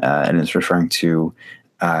 and it's referring to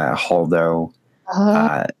Holdo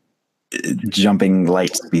jumping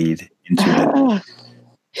light speed into the.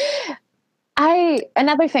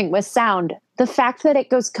 Another thing with sound, the fact that it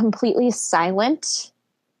goes completely silent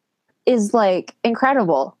is like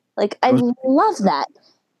incredible. Like I love that.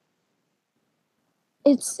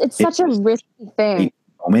 It's such a risky thing.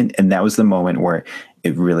 Moment, and that was the moment where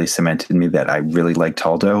it really cemented me that I really liked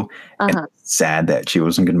Holdo. And it's sad that she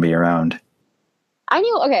wasn't going to be around. I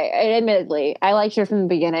knew, admittedly, I liked her from the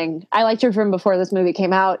beginning. I liked her from before this movie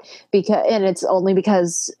came out, and it's only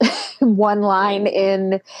because one line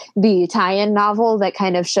in the tie-in novel that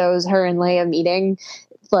kind of shows her and Leia meeting,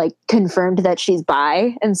 like, confirmed that she's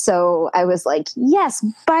bi. And so I was like, yes,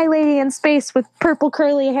 bi lady in space with purple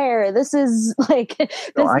curly hair. This is like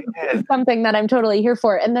is something that I'm totally here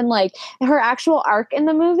for. And then like her actual arc in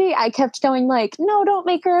the movie, I kept going like, no, don't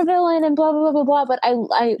make her a villain and blah blah blah blah blah.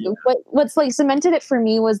 But what's like cemented it for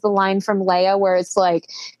me was the line from Leia where it's like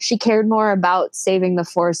she cared more about saving the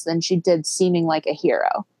Force than she did seeming like a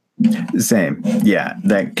hero. Same, yeah.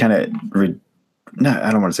 That kind of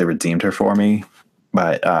I don't want to say redeemed her for me.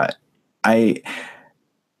 But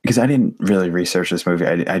because I didn't really research this movie,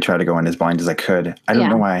 I tried to go in as blind as I could. I don't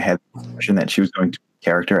know why I had the impression that she was going to be a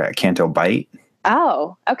character at Canto Bight.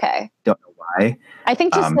 Oh, okay. Don't know why. I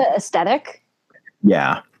think just the aesthetic.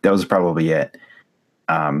 Yeah, that was probably it.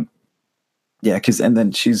 Yeah, and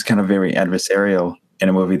then she's kind of very adversarial in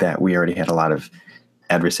a movie that we already had a lot of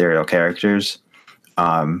adversarial characters.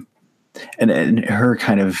 And her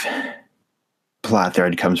kind of plot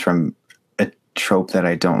thread comes from trope that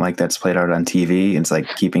I don't like that's played out on TV. It's like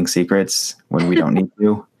keeping secrets when we don't need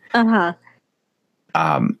to.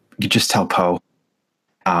 You just tell Poe.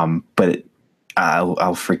 But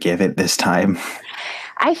I'll forgive it this time.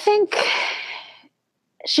 I think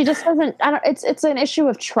she just doesn't. It's an issue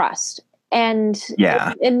of trust, and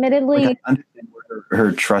admittedly, like, I understand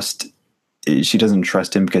her trust. She doesn't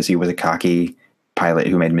trust him because he was a cocky pilot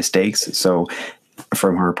who made mistakes. So,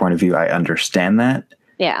 from her point of view, I understand that.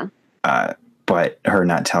 Yeah. But her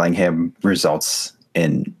not telling him results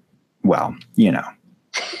in, well, you know.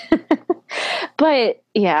 But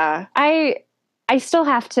yeah, I still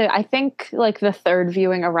have to, I think like the third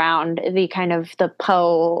viewing around, the kind of the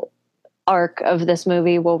Poe arc of this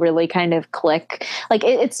movie will really kind of click. Like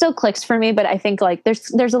it still clicks for me, but I think like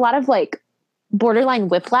there's a lot of like borderline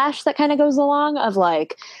whiplash that kind of goes along of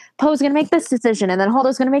like, Poe's going to make this decision and then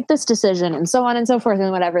Holdo's going to make this decision and so on and so forth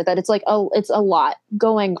and whatever, that it's like, it's a lot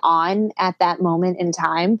going on at that moment in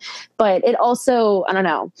time. But it also, I don't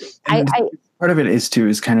know. Part of it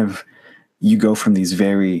is kind of, you go from these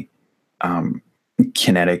very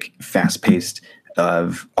kinetic, fast paced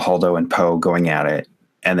of Holdo and Poe going at it.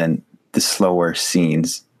 And then the slower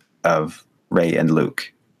scenes of Rey and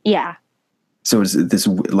Luke. Yeah. So it's this,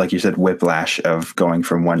 like you said, whiplash of going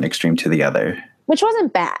from one extreme to the other. Which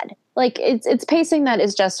wasn't bad. Like it's pacing that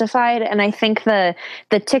is justified, and I think the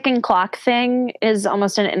ticking clock thing is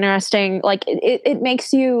almost an interesting. Like it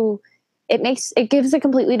makes you it gives a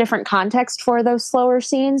completely different context for those slower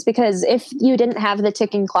scenes, because if you didn't have the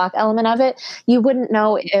ticking clock element of it, you wouldn't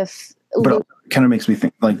know if But it kind of makes me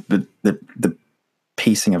think like the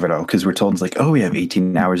pacing of it all, because we're told it's like, oh, we have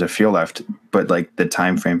 18 hours of fuel left, but like the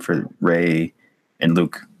time frame for Rey and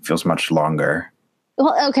Luke feels much longer.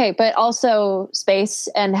 Well, okay, but also space,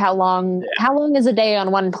 and how long is a day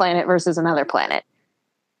on one planet versus another planet?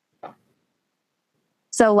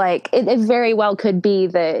 So like it very well could be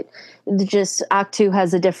that just Ahch-To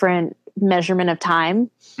has a different measurement of time.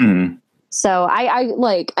 Mm-hmm. So I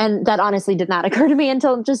like, and that honestly did not occur to me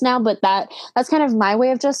until just now, but that's kind of my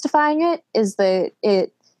way of justifying it, is that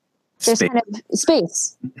there's kind of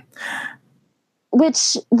space,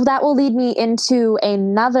 which that will lead me into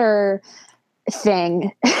another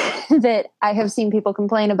thing that I have seen people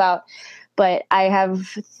complain about, but I have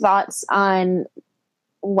thoughts on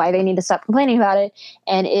why they need to stop complaining about it.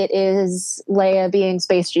 And it is Leia being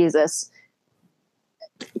space Jesus.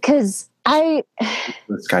 Because the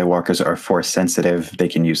Skywalkers are force sensitive. They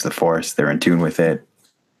can use the force. They're in tune with it.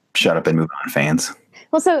 Shut up and move on, fans.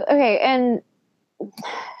 Well, so, okay. And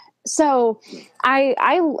so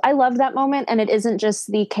I love that moment, and it isn't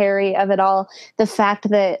just the Carrie of it all. The fact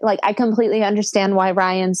that, like, I completely understand why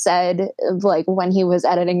Ryan said, like, when he was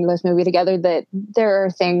editing this movie together, that there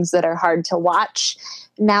are things that are hard to watch.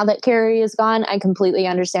 Now that Carrie is gone, I completely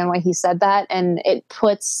understand why he said that, and it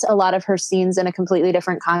puts a lot of her scenes in a completely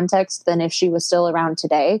different context than if she was still around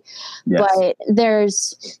today. Yes.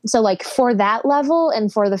 But so like for that level,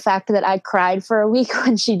 and for the fact that I cried for a week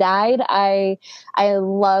when she died, I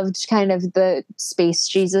loved kind of the space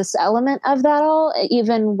Jesus element of that all,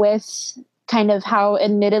 even with kind of how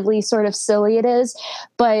admittedly sort of silly it is.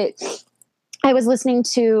 But I was listening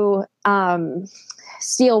to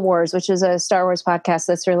Steel Wars, which is a Star Wars podcast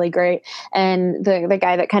that's really great. And the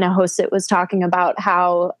guy that kind of hosts it was talking about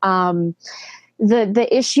how the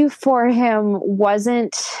issue for him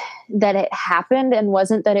wasn't that it happened and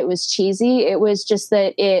wasn't that it was cheesy. It was just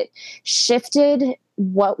that it shifted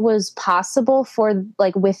what was possible for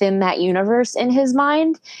like within that universe in his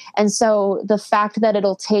mind. And so the fact that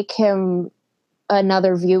it'll take him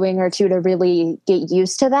another viewing or two to really get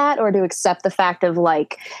used to that, or to accept the fact of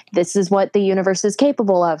like, this is what the universe is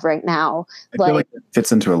capable of right now. I feel like it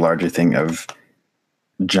fits into a larger thing of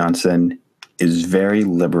Johnson is very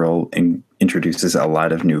liberal and introduces a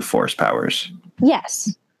lot of new force powers.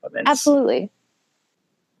 Yes, absolutely.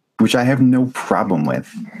 Which I have no problem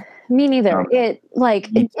with. Me neither.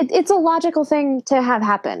 It's a logical thing to have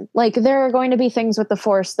happen. Like, there are going to be things with the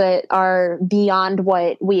Force that are beyond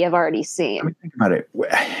what we have already seen. I mean, think about it.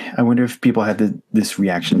 I wonder if people had this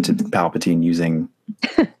reaction to Palpatine using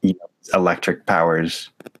electric powers,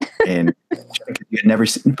 and you had never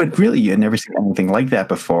seen anything like that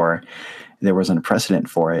before. There wasn't a precedent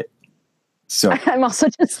for it. So I'm also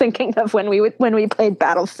just thinking of when we played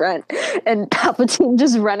Battlefront and Palpatine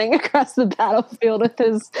just running across the battlefield with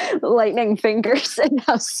his lightning fingers, and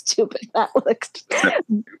how stupid that looked.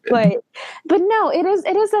 But no, it is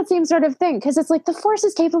that same sort of thing, because it's like the Force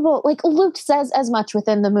is capable. Like Luke says as much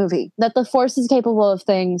within the movie, that the Force is capable of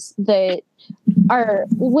things that are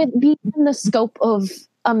beyond the scope of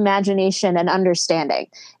imagination and understanding,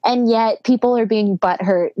 and yet people are being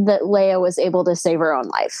butthurt that Leia was able to save her own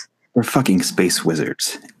life. We're fucking space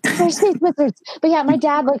wizards. They're space wizards. But yeah, my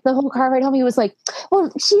dad, like the whole car ride home, he was like, well,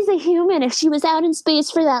 she's a human. If she was out in space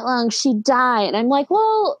for that long, she'd die. And I'm like,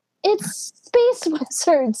 well, it's space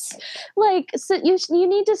wizards. Like, so you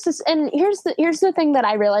need to, and here's the thing that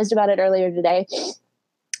I realized about it earlier today.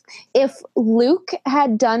 If Luke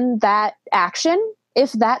had done that action,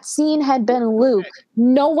 if that scene had been Luke,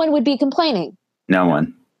 no one would be complaining. No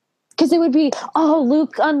one. Because it would be, oh,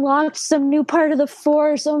 Luke unlocked some new part of the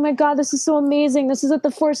Force. Oh my God, this is so amazing. This is what the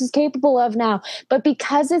Force is capable of now. But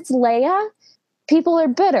because it's Leia, people are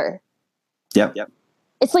bitter. Yep.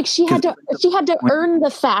 It's like she had to earn the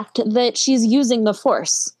fact that she's using the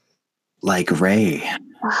Force. Like Rey.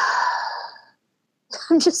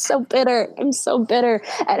 I'm just so bitter. I'm so bitter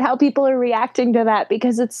at how people are reacting to that,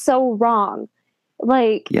 because it's so wrong.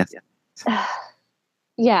 Like, yes.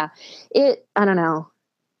 Yeah. I don't know.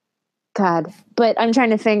 God, but I'm trying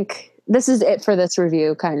to think. This is it for this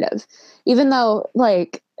review, kind of. Even though,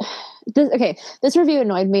 like, this review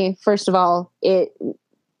annoyed me. First of all, it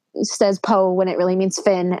says Poe when it really means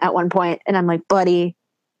Finn at one point, and I'm like, buddy,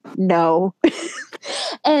 no.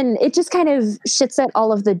 And it just kind of shits at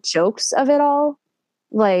all of the jokes of it all,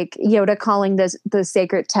 like Yoda calling the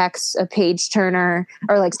sacred text a page turner,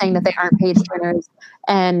 or like saying that they aren't page turners,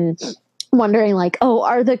 and wondering like, oh,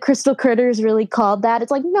 are the crystal critters really called that?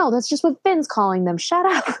 It's like, no, that's just what Finn's calling them. Shut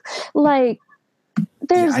up. Like,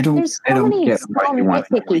 there's I don't many get why small you want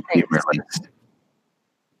to nitpicky be things. humorless.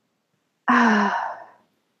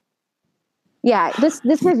 Yeah,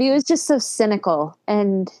 this review is just so cynical,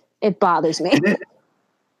 and it bothers me.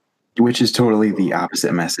 Which is totally the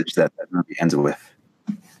opposite message that movie ends with.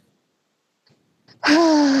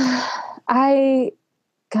 I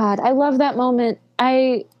love that moment.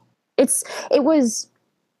 It was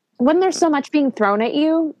when there's so much being thrown at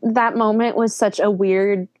you, that moment was such a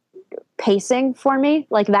weird pacing for me,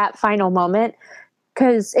 like that final moment,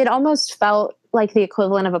 because it almost felt like the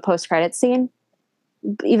equivalent of a post-credit scene,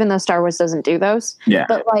 even though Star Wars doesn't do those. Yeah.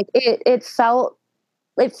 But like it felt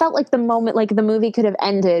like the moment, like the movie could have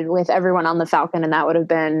ended with everyone on the Falcon and that would have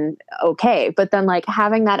been okay. But then like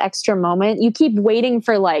having that extra moment, you keep waiting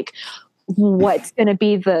for like what's going to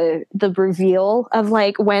be the reveal of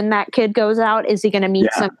like when that kid goes out. Is he going to meet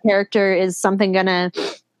some character? Is something going to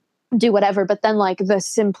do whatever? But then like the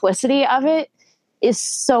simplicity of it is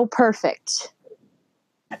so perfect.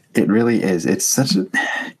 It really is. It's such a...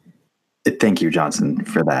 Thank you, Johnson,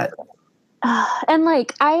 for that. And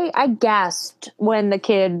like I gasped when the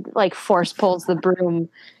kid like force pulls the broom,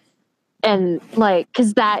 and like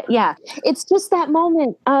because that it's just that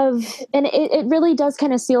moment of, and it really does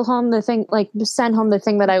kind of seal home the thing, like send home the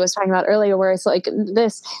thing that I was talking about earlier, where it's like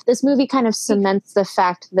this movie kind of cements the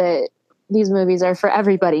fact that these movies are for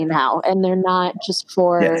everybody now, and they're not just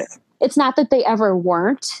for it's not that they ever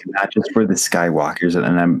weren't, not just for the Skywalkers,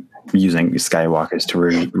 and I'm using Skywalkers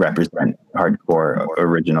to represent hardcore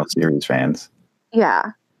original series fans.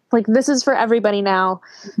 Yeah, like this is for everybody now.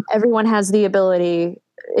 Everyone has the ability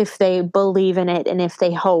if they believe in it and if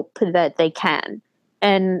they hope that they can.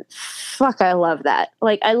 And fuck, I love that.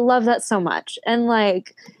 Like I love that so much. And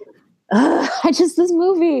like this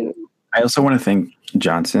movie. I also want to thank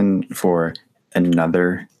Johnson for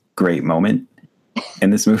another great moment in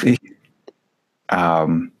this movie.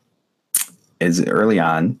 Is early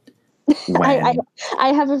on when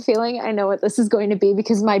I have a feeling I know what this is going to be,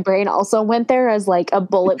 because my brain also went there as like a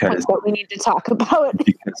bullet point that we need to talk about.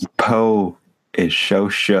 Because Poe is so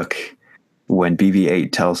shook when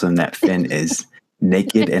BB-8 tells him that Finn is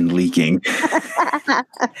naked and leaking.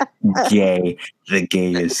 Gay. The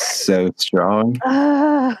gay is so strong.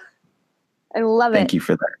 I love it. Thank you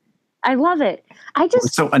for that. I love it.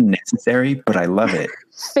 It's so unnecessary, but I love it.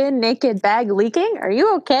 Finn naked, bag leaking. Are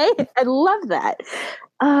you okay? I love that.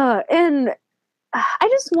 And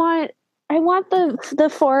I want the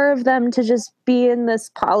four of them to just be in this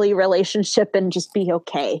poly relationship and just be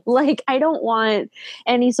okay. Like, I don't want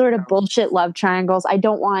any sort of bullshit love triangles. I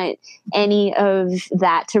don't want any of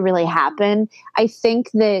that to really happen. I think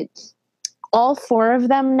that all four of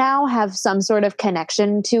them now have some sort of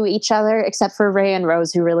connection to each other, except for Rey and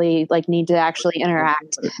Rose, who really like need to actually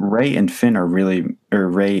interact. Rey and Finn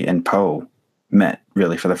Rey and Poe met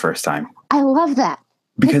really for the first time. I love that.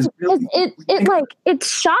 Because it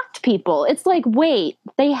shocked people. It's like, wait,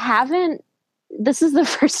 they haven't. This is the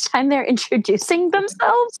first time they're introducing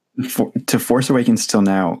themselves. To Force Awakens till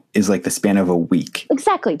now is like the span of a week.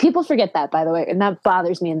 Exactly. People forget that, by the way, and that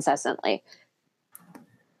bothers me incessantly.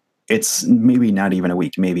 It's maybe not even a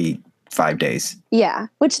week, maybe 5 days. Yeah,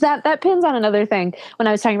 which that pins on another thing. When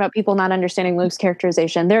I was talking about people not understanding Luke's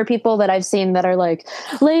characterization, there are people that I've seen that are like,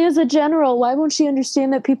 Leia's a general. Why won't she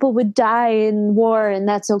understand that people would die in war and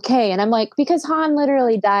that's okay? And I'm like, because Han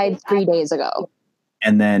literally died 3 days ago.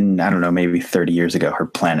 And then, I don't know, maybe 30 years ago, her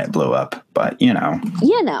planet blew up. But, you know.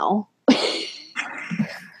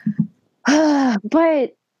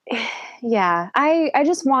 But, yeah, I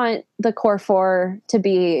just want the core four to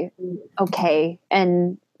be okay.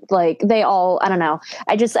 And like they all, I don't know.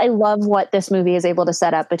 I love what this movie is able to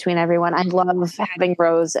set up between everyone. I love having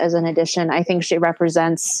Rose as an addition. I think she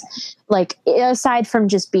represents, like, aside from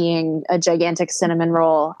just being a gigantic cinnamon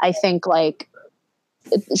roll, I think like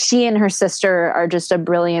she and her sister are just a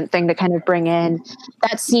brilliant thing to kind of bring in.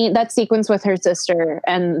 That sequence with her sister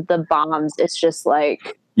and the bombs, it's just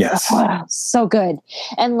like, yes, so good.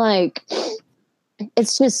 And like,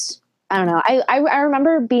 it's just, I don't know. I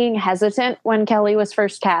remember being hesitant when Kelly was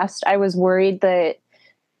first cast. I was worried that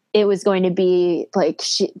it was going to be like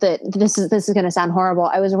this is going to sound horrible.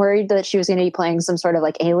 I was worried that she was going to be playing some sort of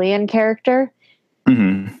like alien character.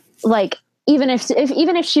 Mm-hmm. Like even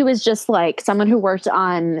if she was just like someone who worked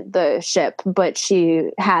on the ship, but she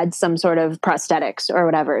had some sort of prosthetics or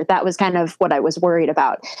whatever. That was kind of what I was worried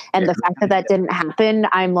about. And the fact that didn't happen,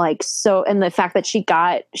 I'm like, so, and the fact that she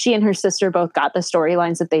and her sister both got the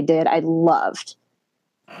storylines that they did, I loved.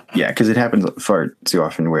 Yeah, because it happens far too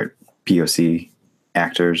often where POC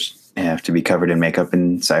actors have to be covered in makeup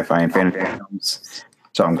in sci-fi and fantasy films.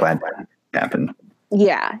 So I'm glad that happened.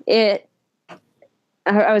 Yeah,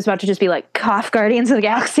 I was about to just be like, cough, Guardians of the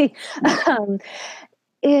Galaxy. um,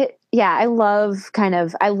 I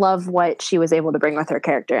love what she was able to bring with her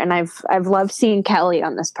character. And I've loved seeing Kelly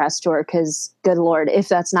on this press tour because, good Lord, if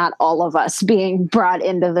that's not all of us being brought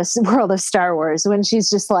into this world of Star Wars, when she's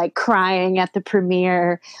just like crying at the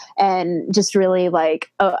premiere and just really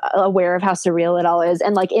like aware of how surreal it all is.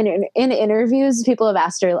 And like in interviews, people have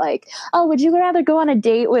asked her like, oh, would you rather go on a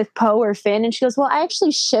date with Poe or Finn? And she goes, well, I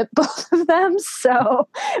actually ship both of them. So,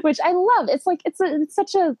 which I love. It's like, it's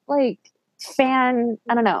such a like, fan,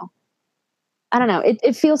 I don't know,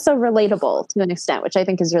 it feels so relatable to an extent, which I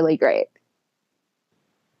think is really great.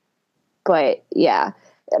 But yeah,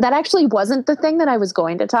 that actually wasn't the thing that I was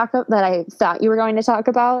going to talk about, that I thought you were going to talk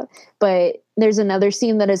about. But there's another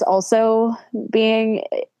scene that is also being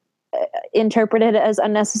interpreted as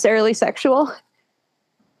unnecessarily sexual.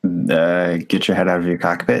 Get your head out of your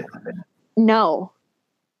cockpit. No.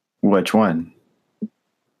 Which one?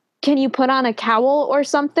 Can you put on a cowl or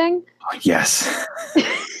something? Oh, yes.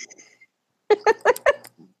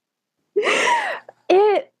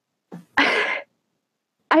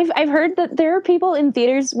 I've heard that there are people in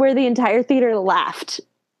theaters where the entire theater laughed,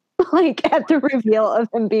 like at the reveal of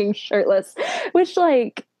him being shirtless, which,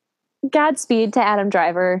 like, Godspeed to Adam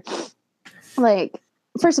Driver. Like,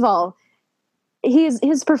 first of all,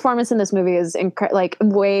 his performance in this movie is like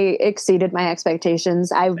way exceeded my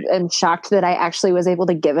expectations. I am shocked that I actually was able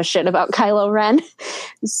to give a shit about Kylo Ren.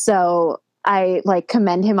 So I like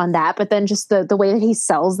commend him on that. But then just the way that he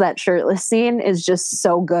sells that shirtless scene is just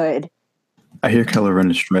so good. I hear Kylo Ren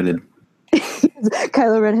is shredded.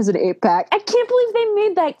 Kylo Ren has an 8-pack. I can't believe they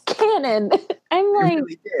made that canon. I'm like,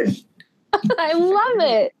 really did. I love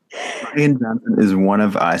it. Rian Johnson is one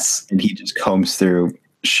of us, and he just combs through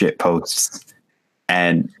shit posts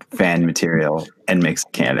and fan material and makes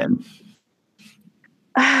canon.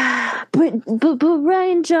 But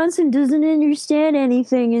Rian Johnson doesn't understand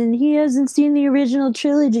anything, and he hasn't seen the original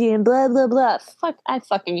trilogy, and blah blah blah. I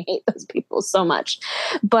fucking hate those people so much.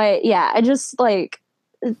 But yeah, I just like,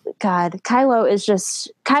 God, Kylo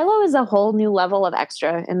is a whole new level of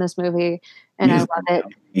extra in this movie, and I love it.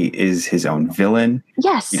 He is his own villain.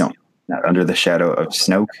 Yes. Not under the shadow of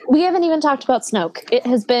Snoke. We haven't even talked about Snoke. It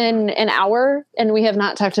has been an hour, and we have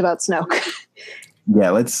not talked about Snoke. Yeah,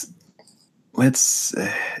 let's.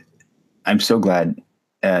 I'm so glad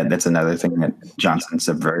that's another thing that Johnson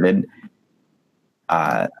subverted.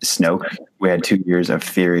 Snoke. We had 2 years of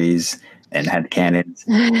theories and had canons.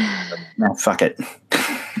 Nah, fuck it.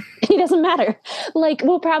 He doesn't matter. Like,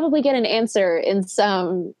 we'll probably get an answer in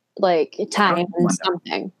some like time and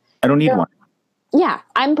something. I don't need one. Yeah,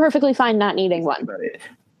 I'm perfectly fine not needing one.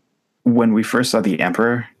 When we first saw the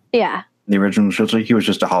Emperor, yeah, the original trilogy, he was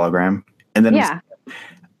just a hologram, and then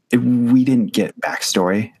we didn't get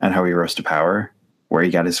backstory on how he rose to power, where he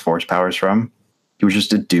got his force powers from. He was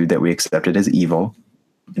just a dude that we accepted as evil,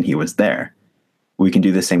 and he was there. We can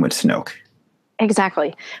do the same with Snoke.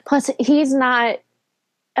 Exactly. Plus, he's not.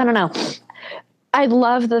 I don't know. I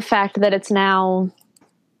love the fact that it's now.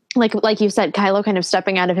 Like you said, Kylo kind of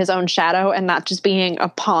stepping out of his own shadow and not just being a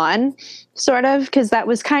pawn, sort of, because that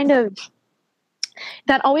was kind of,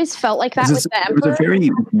 that always felt like that with the Emperor. It was a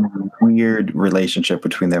very weird relationship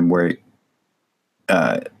between them where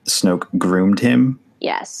Snoke groomed him.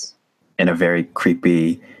 Yes. In a very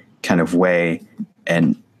creepy kind of way,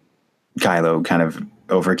 and Kylo kind of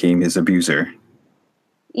overcame his abuser.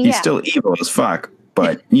 Yeah. He's still evil as fuck,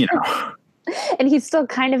 but, you know... And he's still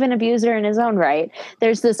kind of an abuser in his own right.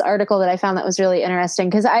 There's this article that I found that was really interesting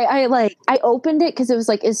because I opened it because it was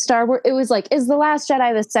like, is The Last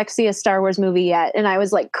Jedi the sexiest Star Wars movie yet? And I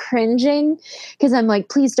was like cringing because I'm like,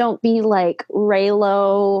 please don't be like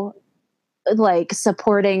Reylo, like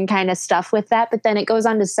supporting kind of stuff with that. But then it goes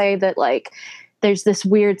on to say that like there's this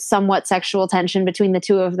weird, somewhat sexual tension between the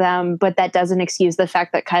two of them, but that doesn't excuse the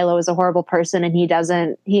fact that Kylo is a horrible person and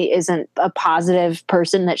he isn't a positive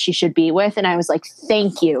person that she should be with. And I was like,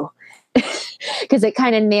 thank you. Because it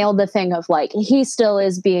kind of nailed the thing of like, he still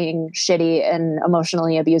is being shitty and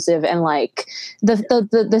emotionally abusive. And like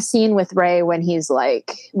the scene with Rey when he's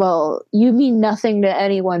like, well, you mean nothing to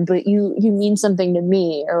anyone, but you mean something to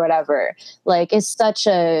me or whatever. Like, it's such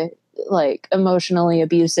a, like, emotionally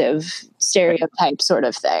abusive stereotype sort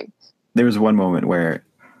of thing. There was one moment where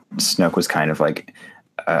Snoke was kind of like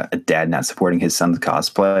a dad not supporting his son's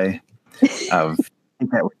cosplay of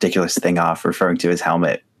that ridiculous thing off, referring to his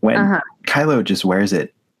helmet when Kylo just wears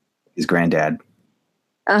it. His granddad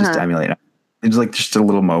just to emulate him. It was like just a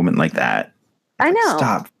little moment like that. I know.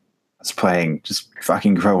 Stop. It's playing. Just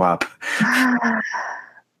fucking grow up.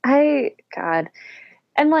 God.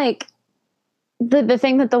 And like, the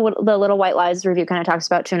thing that the Little White Lies review kind of talks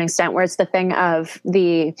about to an extent, where it's the thing of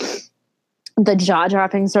the jaw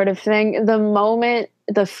dropping sort of thing.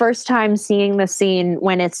 The first time seeing the scene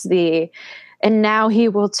when it's and now he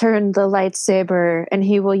will turn the lightsaber and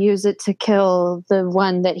he will use it to kill the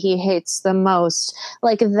one that he hates the most.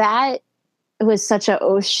 Like, that was such a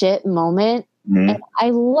oh shit moment. Mm-hmm. And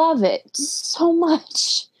I love it so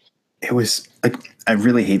much. It was like, I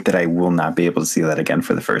really hate that I will not be able to see that again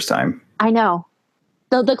for the first time. I know.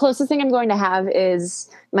 The closest thing I'm going to have is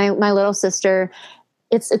my little sister.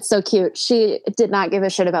 It's so cute. She did not give a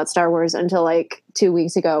shit about Star Wars until like 2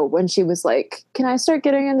 weeks ago, when she was like, can I start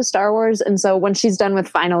getting into Star Wars? And so when she's done with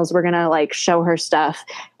finals, we're going to like show her stuff,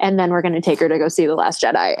 and then we're going to take her to go see The Last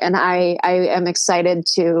Jedi. And I am excited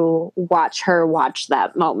to watch her watch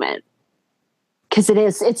that moment. Because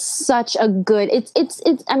it's such a good, it's,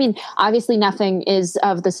 I mean, obviously nothing is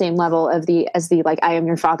of the same level as the, like, I am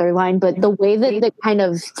your father line, but the way that it kind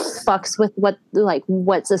of fucks with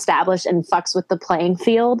what's established and fucks with the playing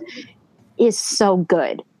field is so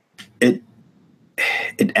good. It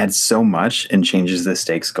adds so much and changes the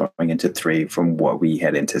stakes going into 3 from what we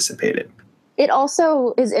had anticipated. It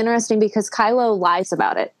also is interesting because Kylo lies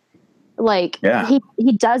about it. Like, yeah.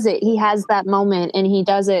 He does it. He has that moment and he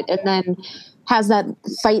does it, and then has that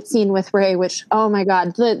fight scene with Rey, which, oh my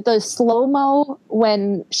God, the slow-mo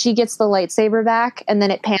when she gets the lightsaber back and then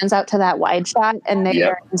it pans out to that wide shot and they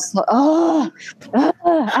are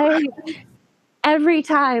every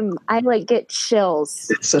time I like get chills.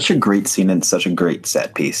 It's such a great scene and such a great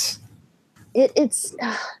set piece.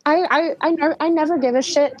 I never give a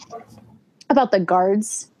shit about the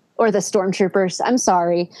guards or the stormtroopers. I'm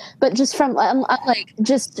sorry, but just from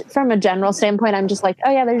a general standpoint, I'm just like,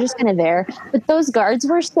 oh yeah, they're just kind of there. But those guards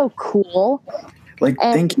were so cool. Like,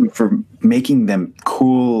 thank you for making them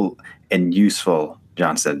cool and useful,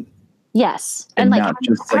 Johnson. Yes, and like, not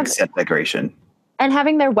just like set decoration. And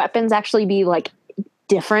having their weapons actually be like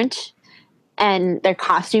different, and their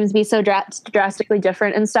costumes be so drastically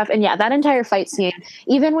different and stuff. And yeah, that entire fight scene,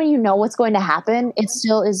 even when you know what's going to happen, it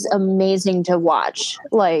still is amazing to watch.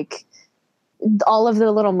 Like, all of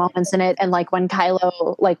the little moments in it. And like when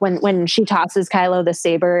Kylo, like when she tosses Kylo the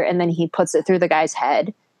saber and then he puts it through the guy's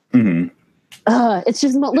head. Mm-hmm. It's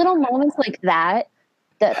just little moments like that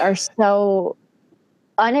are so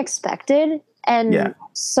unexpected and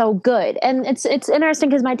so good. And it's interesting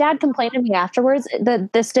because my dad complained to me afterwards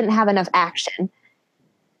that this didn't have enough action.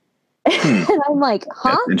 And I'm like,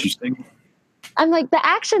 huh? That's interesting. I'm like, the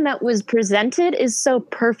action that was presented is so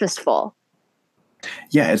purposeful.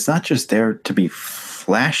 Yeah, it's not just there to be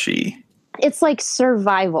flashy. It's like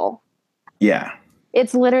survival. Yeah.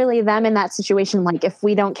 It's literally them in that situation. Like, if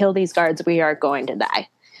we don't kill these guards, we are going to die.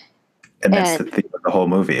 And that's the thing of the whole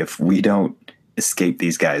movie. If we don't escape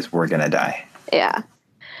these guys, we're going to die. Yeah.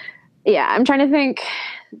 Yeah. I'm trying to think.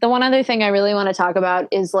 The one other thing I really want to talk about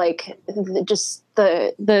is like just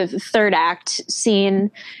the third act scene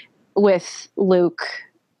with Luke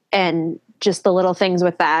and just the little things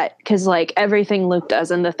with that. Cause like everything Luke does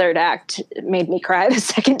in the third act made me cry the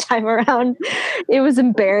second time around. It was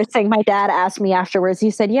embarrassing. My dad asked me afterwards, he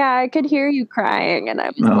said, yeah, I could hear you crying. And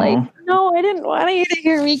I was like, no, I didn't want you to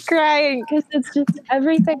hear me crying. Cause it's just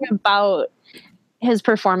everything about his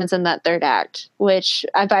performance in that third act, which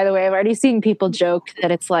by the way, I've already seen people joke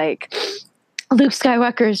that it's like, Luke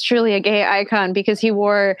Skywalker is truly a gay icon because he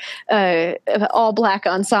wore all black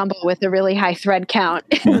ensemble with a really high thread count.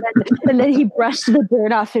 and then he brushed the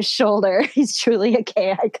dirt off his shoulder. He's truly a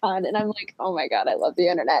gay icon. And I'm like, oh my God, I love the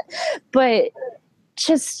internet. But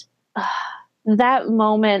just that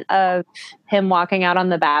moment of him walking out on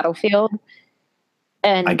the battlefield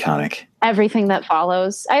and iconic, everything that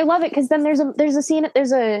follows. I love it because then there's a scene,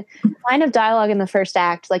 there's a line of dialogue in the first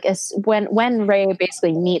act, like when Rey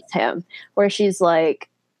basically meets him, where she's like,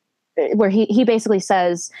 where he basically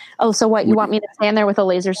says, oh, so what, you want me to stand there with a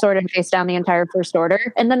laser sword and face down the entire First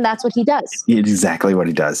Order? And then that's what he does. Exactly what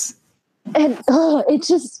he does. And it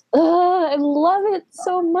just I love it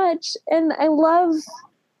so much. And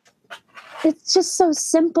it's just so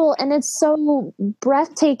simple and it's so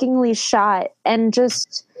breathtakingly shot, and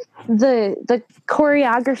just the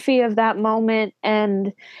choreography of that moment,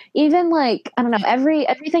 and even like, I don't know,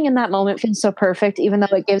 everything in that moment feels so perfect, even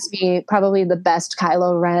though it gives me probably the best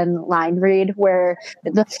Kylo Ren line read, where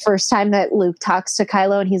the first time that Luke talks to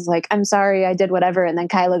Kylo and he's like, I'm sorry, I did whatever, and then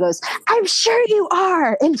Kylo goes, I'm sure you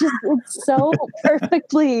are, and just it's so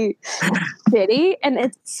perfectly shitty, and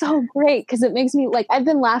it's so great because it makes me like, I've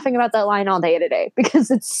been laughing about that line all day today because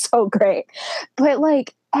it's so great. But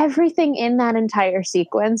like everything in that entire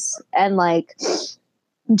sequence, and like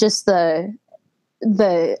just the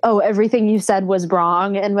everything you said was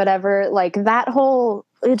wrong and whatever, like that whole,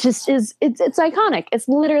 it just is, it's iconic. It's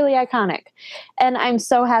literally iconic. And I'm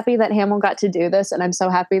so happy that Hamill got to do this, and I'm so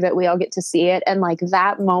happy that we all get to see it. And like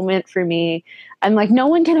that moment for me, I'm like, no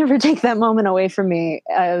one can ever take that moment away from me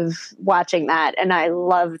of watching that. And I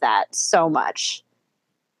love that so much.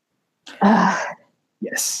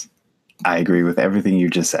 Yes, I agree with everything you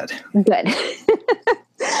just said. Good.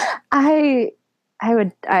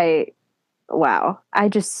 Wow.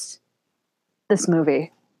 This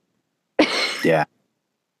movie. Yeah.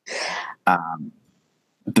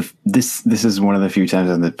 This is one of the few times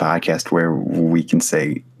on the podcast where we can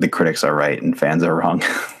say the critics are right and fans are wrong.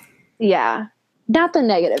 Yeah. Not the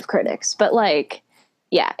negative critics, but like,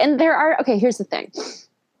 yeah. And here's the thing.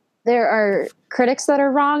 There are critics that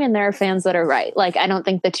are wrong and there are fans that are right. Like, I don't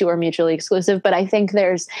think the two are mutually exclusive, but I think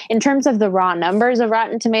in terms of the raw numbers of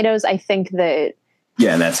Rotten Tomatoes, I think that.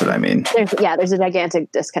 Yeah, that's what I mean. There's a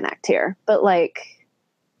gigantic disconnect here. But like,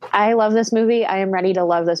 I love this movie. I am ready to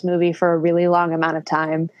love this movie for a really long amount of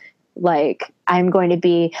time. Like, I'm going to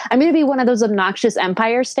be one of those obnoxious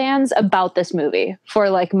Empire stans about this movie for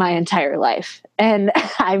like my entire life. And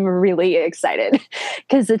I'm really excited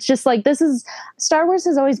because it's just like, Star Wars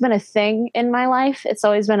has always been a thing in my life. It's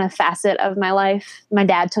always been a facet of my life. My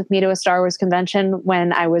dad took me to a Star Wars convention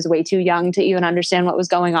when I was way too young to even understand what was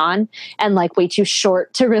going on, and like way too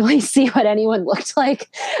short to really see what anyone looked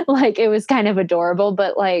like. Like, it was kind of adorable,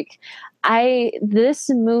 but like, this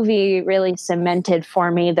movie really cemented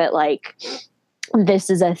for me that like, this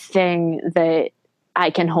is a thing that I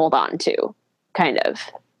can hold on to, kind of.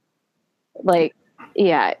 Like,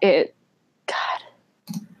 yeah, God.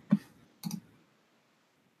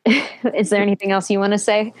 Is there anything else you want to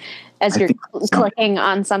say as you're clicking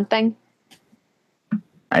on something?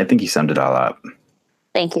 I think you summed it all up.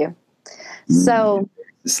 Thank you. So,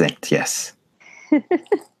 yes.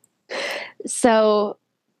 So,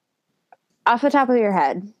 off the top of your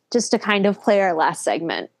head, just to kind of play our last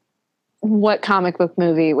segment, what comic book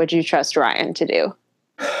movie would you trust Ryan to do?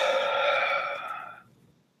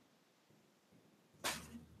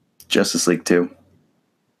 Justice League 2.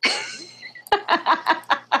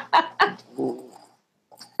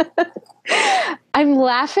 I'm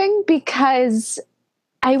laughing because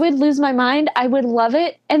I would lose my mind. I would love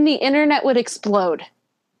it, and the internet would explode.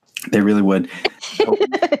 They really would.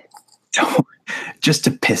 Just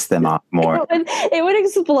to piss them off more. It would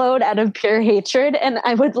explode out of pure hatred, and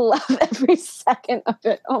I would love every second of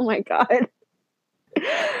it. Oh my God.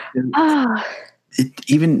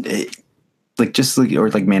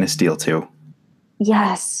 Like Man of Steel too.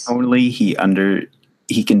 Yes. Only he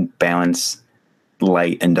can balance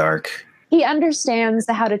light and dark. He understands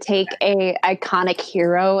how to take a iconic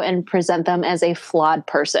hero and present them as a flawed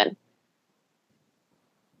person.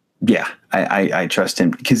 Yeah, I trust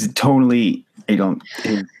him because totally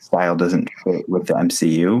his style doesn't fit with the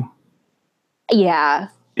MCU. Yeah.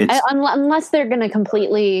 Unless they're going to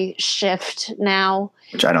completely shift now.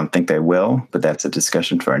 Which I don't think they will, but that's a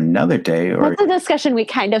discussion for another day. That's a discussion we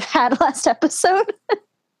kind of had last episode.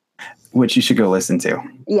 Which you should go listen to.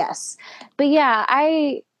 Yes. But yeah,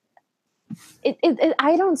 I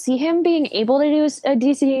don't see him being able to do a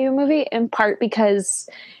DCU movie, in part because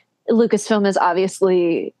Lucasfilm is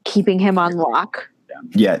obviously keeping him on lock.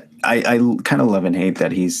 Yeah, I kind of love and hate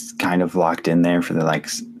that he's kind of locked in there for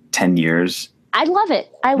the 10 years. I love it.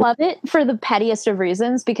 I love it for the pettiest of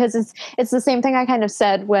reasons, because it's the same thing I kind of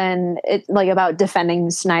said when about defending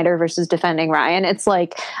Snyder versus defending Ryan. It's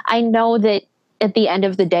like, I know that at the end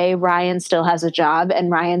of the day, Ryan still has a job, and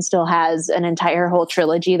Ryan still has an entire whole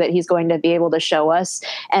trilogy that he's going to be able to show us.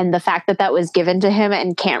 And the fact that was given to him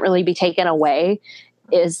and can't really be taken away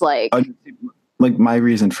is like my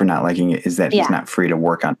reason for not liking it is that he's not free to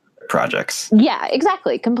work on projects. Yeah,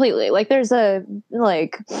 exactly. Completely. Like, there's a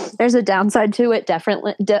downside to it.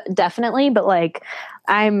 Definitely. But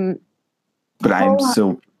I'm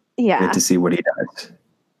so good to see what he does.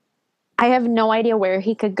 I have no idea where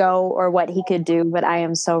he could go or what he could do, but I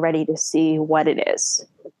am so ready to see what it is.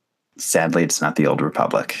 Sadly, it's not the Old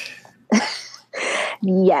Republic.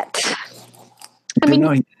 Yet. They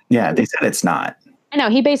said it's not. I know,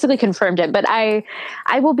 he basically confirmed it, but I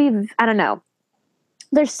will be, I don't know.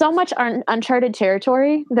 There's so much uncharted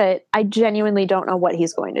territory that I genuinely don't know what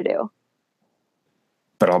he's going to do.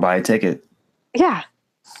 But I'll buy a ticket. Yeah.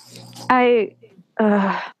 I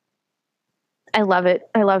love it.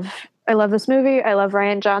 I love this movie. I love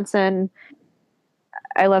Rian Johnson.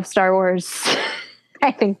 I love Star Wars.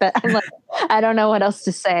 I think that I don't know what else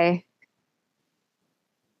to say.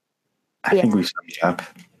 I think we summed it up.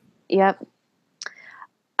 Yep.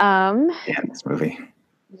 This movie.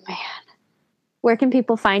 Man. where can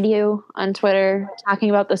people find you on Twitter talking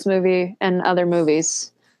about this movie and other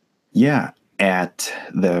movies? Yeah, at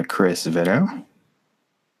the Chris Vito.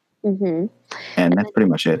 Mm-hmm. And that's pretty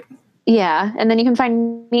much it. Yeah, and then you can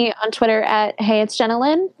find me on Twitter at Hey It's Jenna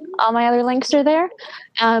Lynn. All my other links are there.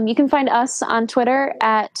 You can find us on Twitter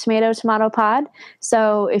at Tomato Pod.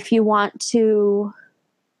 So if you want to,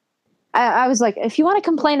 I was like, if you want to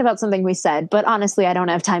complain about something we said, but honestly, I don't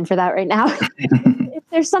have time for that right now. If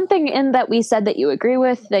there's something in that we said that you agree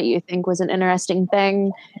with, that you think was an interesting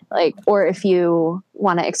thing, like, or if you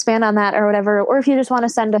want to expand on that or whatever, or if you just want to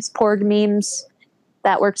send us Porg memes,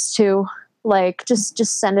 that works too. Like, just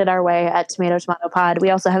send it our way at Tomato Pod. We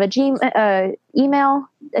also have a email.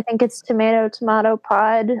 I think it's Tomato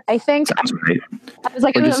Pod. I think. Sounds right. I was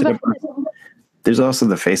like, there's also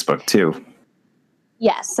the Facebook too.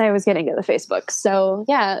 Yes, I was getting to the Facebook. So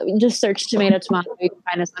yeah, just search Tomato. You can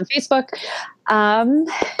find us on Facebook,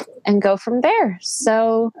 and go from there.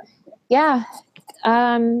 So yeah,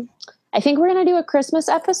 I think we're gonna do a Christmas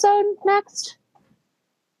episode next.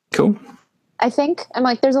 Cool. I think I'm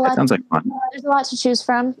like, there's a lot. Sounds like fun. There's a lot to choose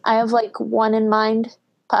from. I have like one in mind,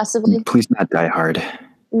 possibly. Please not Die Hard.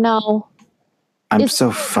 No. I'm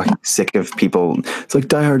so fucking sick of people. It's like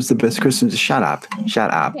Die Hard's the best Christmas. Shut up.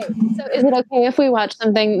 Okay, so is it okay if we watch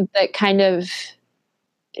something that kind of?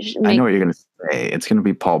 I know what you're gonna say. It's gonna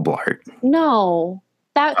be Paul Blart. No.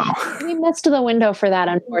 We missed the window for that,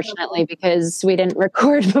 unfortunately, because we didn't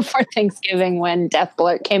record before Thanksgiving when Death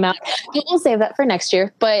Blurt came out. But we'll save that for next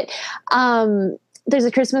year. But there's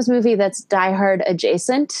a Christmas movie that's Die Hard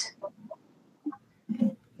adjacent.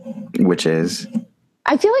 Which is?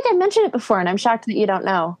 I feel like I mentioned it before, and I'm shocked that you don't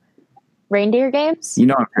know. Reindeer Games? You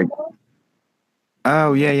know, I've heard.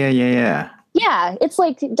 Oh, yeah. Yeah, it's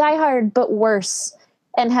like Die Hard, but worse,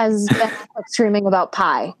 and has been screaming about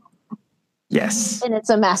pie. Yes. And it's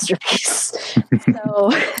a masterpiece.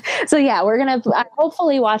 So yeah, we're going to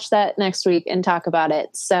hopefully watch that next week and talk about it.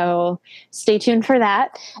 So stay tuned for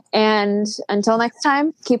that. And until next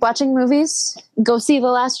time, keep watching movies. Go see The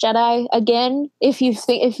Last Jedi again. If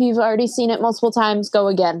you've already seen it multiple times, go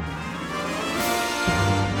again.